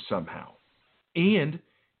me there somehow. And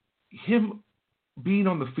him being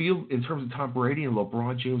on the field in terms of Tom Brady and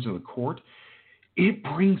LeBron James on the court, it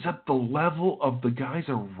brings up the level of the guys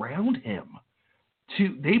around him.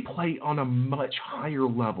 They play on a much higher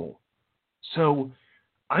level. So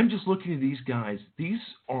I'm just looking at these guys. These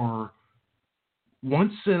are I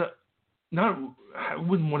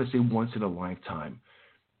wouldn't want to say once in a lifetime,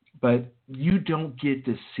 but you don't get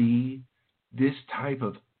to see this type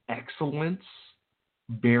of excellence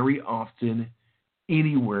very often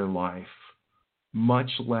anywhere in life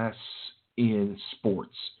much less in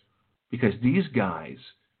sports, because these guys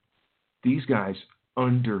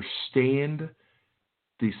understand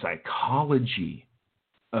the psychology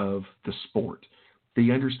of the sport.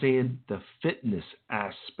 They understand the fitness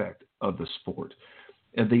aspect of the sport,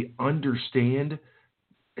 and they understand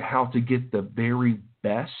how to get the very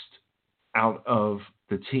best out of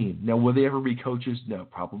the team. Now, will they ever be coaches? No,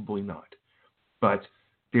 probably not. But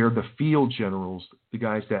they're the field generals, the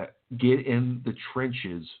guys that get in the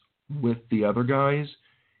trenches with the other guys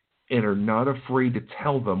and are not afraid to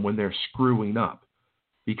tell them when they're screwing up,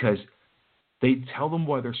 because they tell them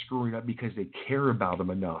why they're screwing up because they care about them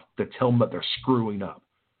enough to tell them that they're screwing up.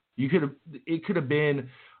 It could have been,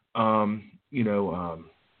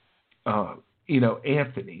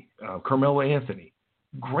 Anthony, Carmelo Anthony,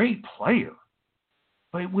 great player,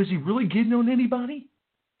 but was he really getting on anybody?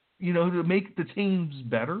 To make the teams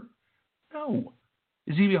better? No.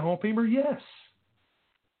 Is he a Hall of Famer? Yes.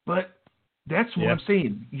 But that's what I'm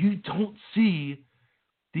saying. You don't see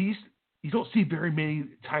very many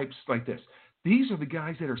types like this. These are the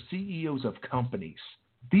guys that are CEOs of companies.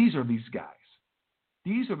 These are these guys.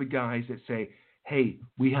 These are the guys that say, hey,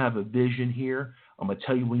 we have a vision here. I'm going to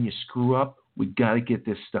tell you when you screw up, we got to get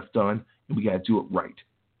this stuff done, and we got to do it right.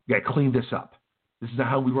 We got to clean this up. This is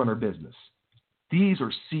how we run our business. These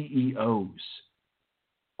are CEOs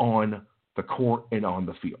on the court and on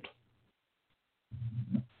the field.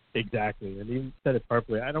 Exactly. And you said it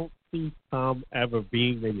perfectly. I don't see Tom ever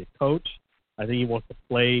being maybe a coach. I think he wants to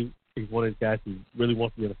play. He's one of those guys who really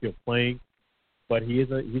wants to be on the field playing. But he's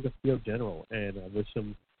a field general, and I wish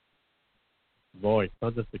him,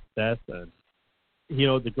 tons of success. And,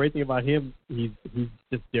 the great thing about him, he's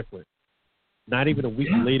just different. Not even a week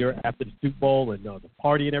later after the Super Bowl and the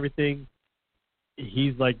party and everything,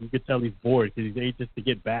 he's like, you could tell he's bored because he's anxious to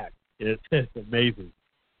get back. It's amazing.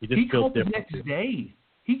 He called different. The next day.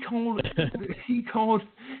 He called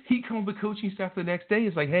the coaching staff the next day.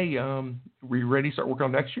 It's like, hey, we ready to start working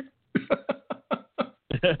on next year?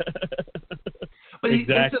 But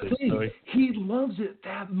exactly. That's the thing. He loves it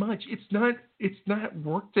that much. It's not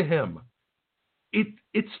work to him.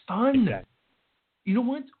 It's fun. Exactly. You know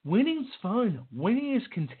what? Winning's fun. Winning is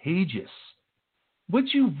contagious.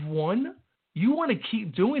 What you've won, you want to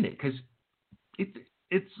keep doing it because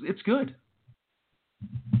it's good.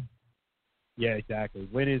 Yeah, exactly.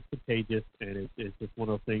 Winning is contagious, and it's just one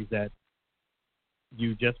of those things that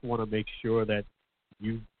you just want to make sure that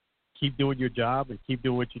you keep doing your job and keep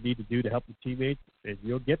doing what you need to do to help your teammates, and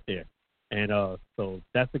you'll get there. And so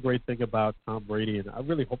that's the great thing about Tom Brady, and I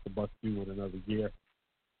really hope the Bucs do win another year.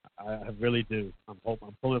 I really do. I'm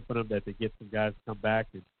pulling for them that they get some guys to come back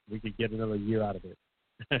and we can get another year out of it.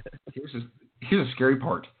 Here's the scary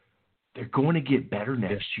part. They're going to get better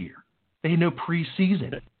next year. They had no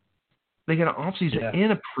preseason. They got an offseason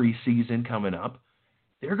and a preseason coming up.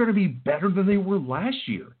 They're going to be better than they were last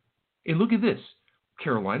year. And look at this.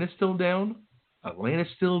 Carolina's still down. Atlanta's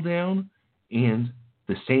still down. And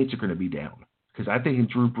the Saints are going to be down. Because I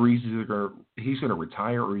think Drew Brees he's going to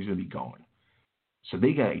retire or he's going to be gone. So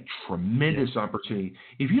they got a tremendous opportunity.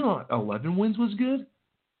 If you thought 11 wins was good,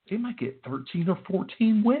 they might get 13 or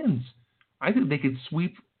 14 wins. I think they could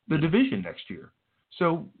sweep the division next year.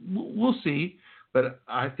 So we'll see. But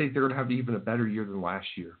I think they're going to have even a better year than last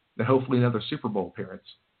year. And hopefully another Super Bowl appearance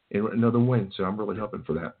and another win. So I'm really hoping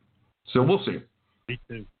for that. So we'll see. Me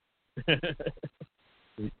too.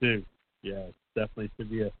 Me too. Yeah, it's definitely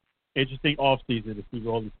should be an interesting offseason to see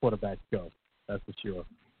where all these quarterbacks go. That's for sure.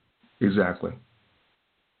 Exactly.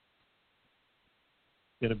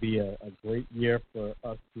 Going to be a great year for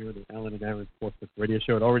us here at the Alan and Aaron Sports Radio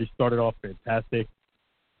Show. It already started off fantastic.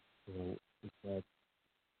 We've got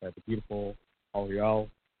the beautiful Ariel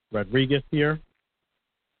Rodriguez here.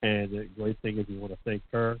 And the great thing is we want to thank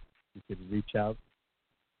her. You can reach out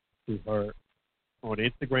to her on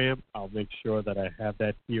Instagram. I'll make sure that I have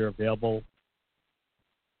that here available.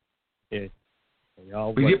 We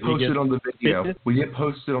get posted on the video. Fitness. We get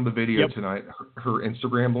posted on the video tonight, her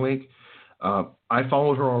Instagram link. I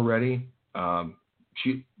followed her already.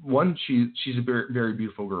 She's a very, very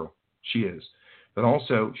beautiful girl. She is. But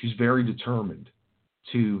also, she's very determined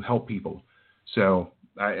to help people. So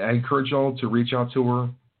I encourage y'all to reach out to her,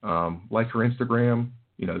 like her Instagram,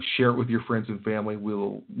 share it with your friends and family. We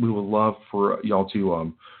will love for y'all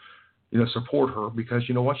to, support her because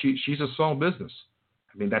you know what? She's a small business.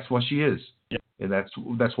 I mean, that's what she is. Yep. And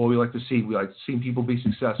that's what we like to see. We like to see people be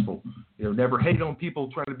successful. Never hate on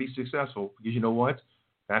people trying to be successful because you know what?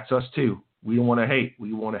 That's us too. We don't want to hate.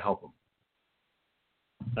 We want to help them.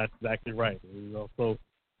 That's exactly right. We also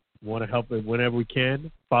want to help them whenever we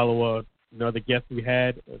can. Follow another guest we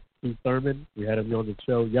had, Steve Thurman. We had him on the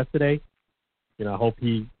show yesterday. I hope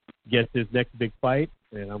he gets his next big fight,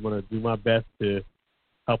 and I'm going to do my best to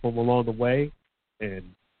help him along the way and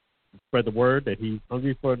spread the word that he's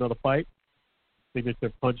hungry for another fight.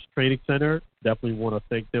 Signature Punch Training Center, definitely want to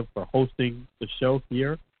thank them for hosting the show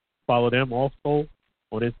here. Follow them also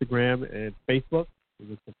on Instagram and Facebook.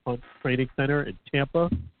 Signature Punch Training Center in Tampa.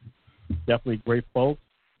 Definitely great folks.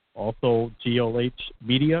 Also, GLH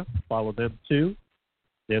Media, follow them too.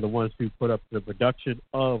 They're the ones who put up the production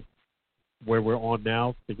of where we're on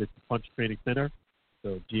now, Signature Punch Training Center.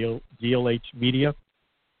 So GLH Media,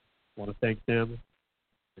 want to thank them.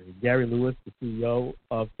 And Gary Lewis, the CEO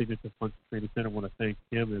of Signature Punch Training Center, want to thank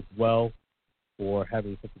him as well for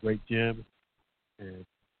having such a great gym and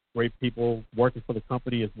great people working for the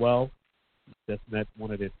company as well. Just met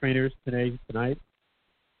one of their trainers tonight.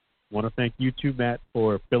 Want to thank you too, Matt,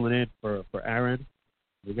 for filling in for Aaron.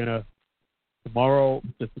 We're going to, tomorrow,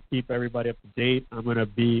 just to keep everybody up to date, I'm going to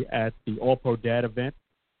be at the All Pro Dad event.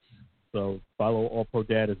 So follow All Pro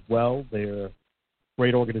Dad as well. They're a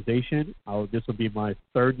great organization. This will be my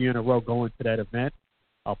third year in a row going to that event.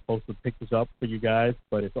 I'll post some pictures up for you guys,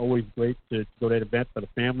 but it's always great to go to that event for the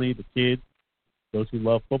family, the kids, those who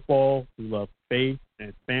love football, who love faith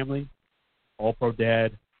and family. All Pro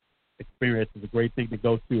Dad experience is a great thing to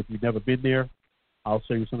go to if you've never been there. I'll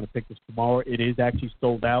show you some of the pictures tomorrow. It is actually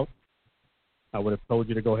sold out. I would have told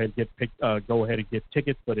you to go ahead and get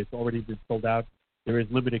tickets, but it's already been sold out. There is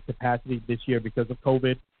limited capacity this year because of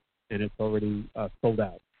COVID, and it's already sold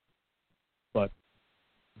out. But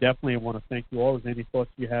definitely I want to thank you all. Is there any thoughts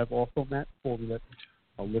you have also, Matt, before we let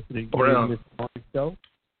listening to this morning show?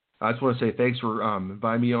 I just want to say thanks for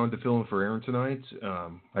inviting me on to fill in for Aaron tonight.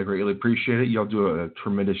 I greatly appreciate it. Y'all do a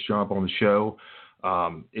tremendous job on the show.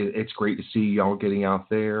 It's great to see y'all getting out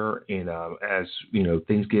there, and as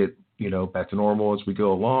things get back to normal as we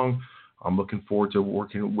go along, I'm looking forward to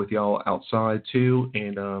working with y'all outside too,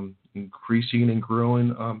 and increasing and growing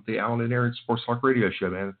the Alan and Aaron Sports Talk Radio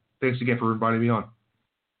Show, man. Thanks again for inviting me on.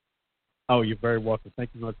 Oh, you're very welcome.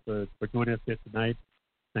 Thank you much for joining us here tonight.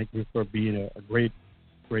 Thank you for being a great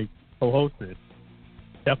co-host, and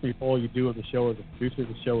definitely for all you do on the show as a producer of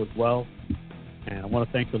the show as well. And I want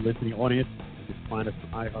to thank the listening audience. You can find us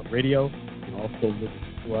on iHeartRadio. You can also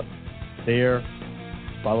listen to us there.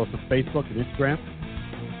 Follow us on Facebook and Instagram.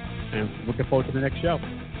 And looking forward to the next show.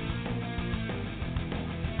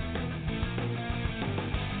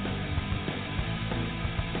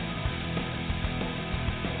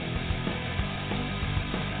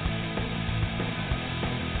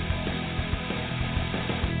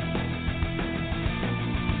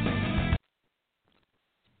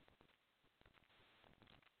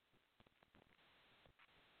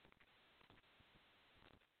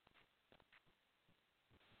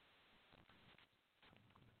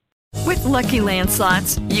 With Lucky Land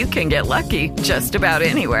Slots, you can get lucky just about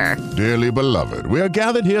anywhere. Dearly beloved, we are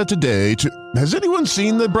gathered here today to... Has anyone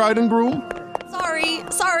seen the bride and groom?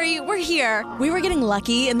 Sorry, we're here. We were getting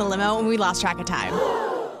lucky in the limo and we lost track of time.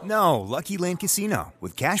 No, Lucky Land Casino,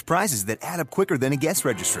 with cash prizes that add up quicker than a guest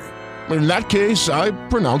registry. In that case, I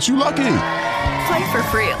pronounce you lucky. Play for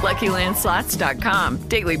free at LuckyLandSlots.com.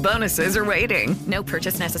 Daily bonuses are waiting. No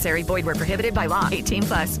purchase necessary. Void where prohibited by law.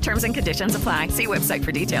 18+. Terms and conditions apply. See website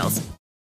for details.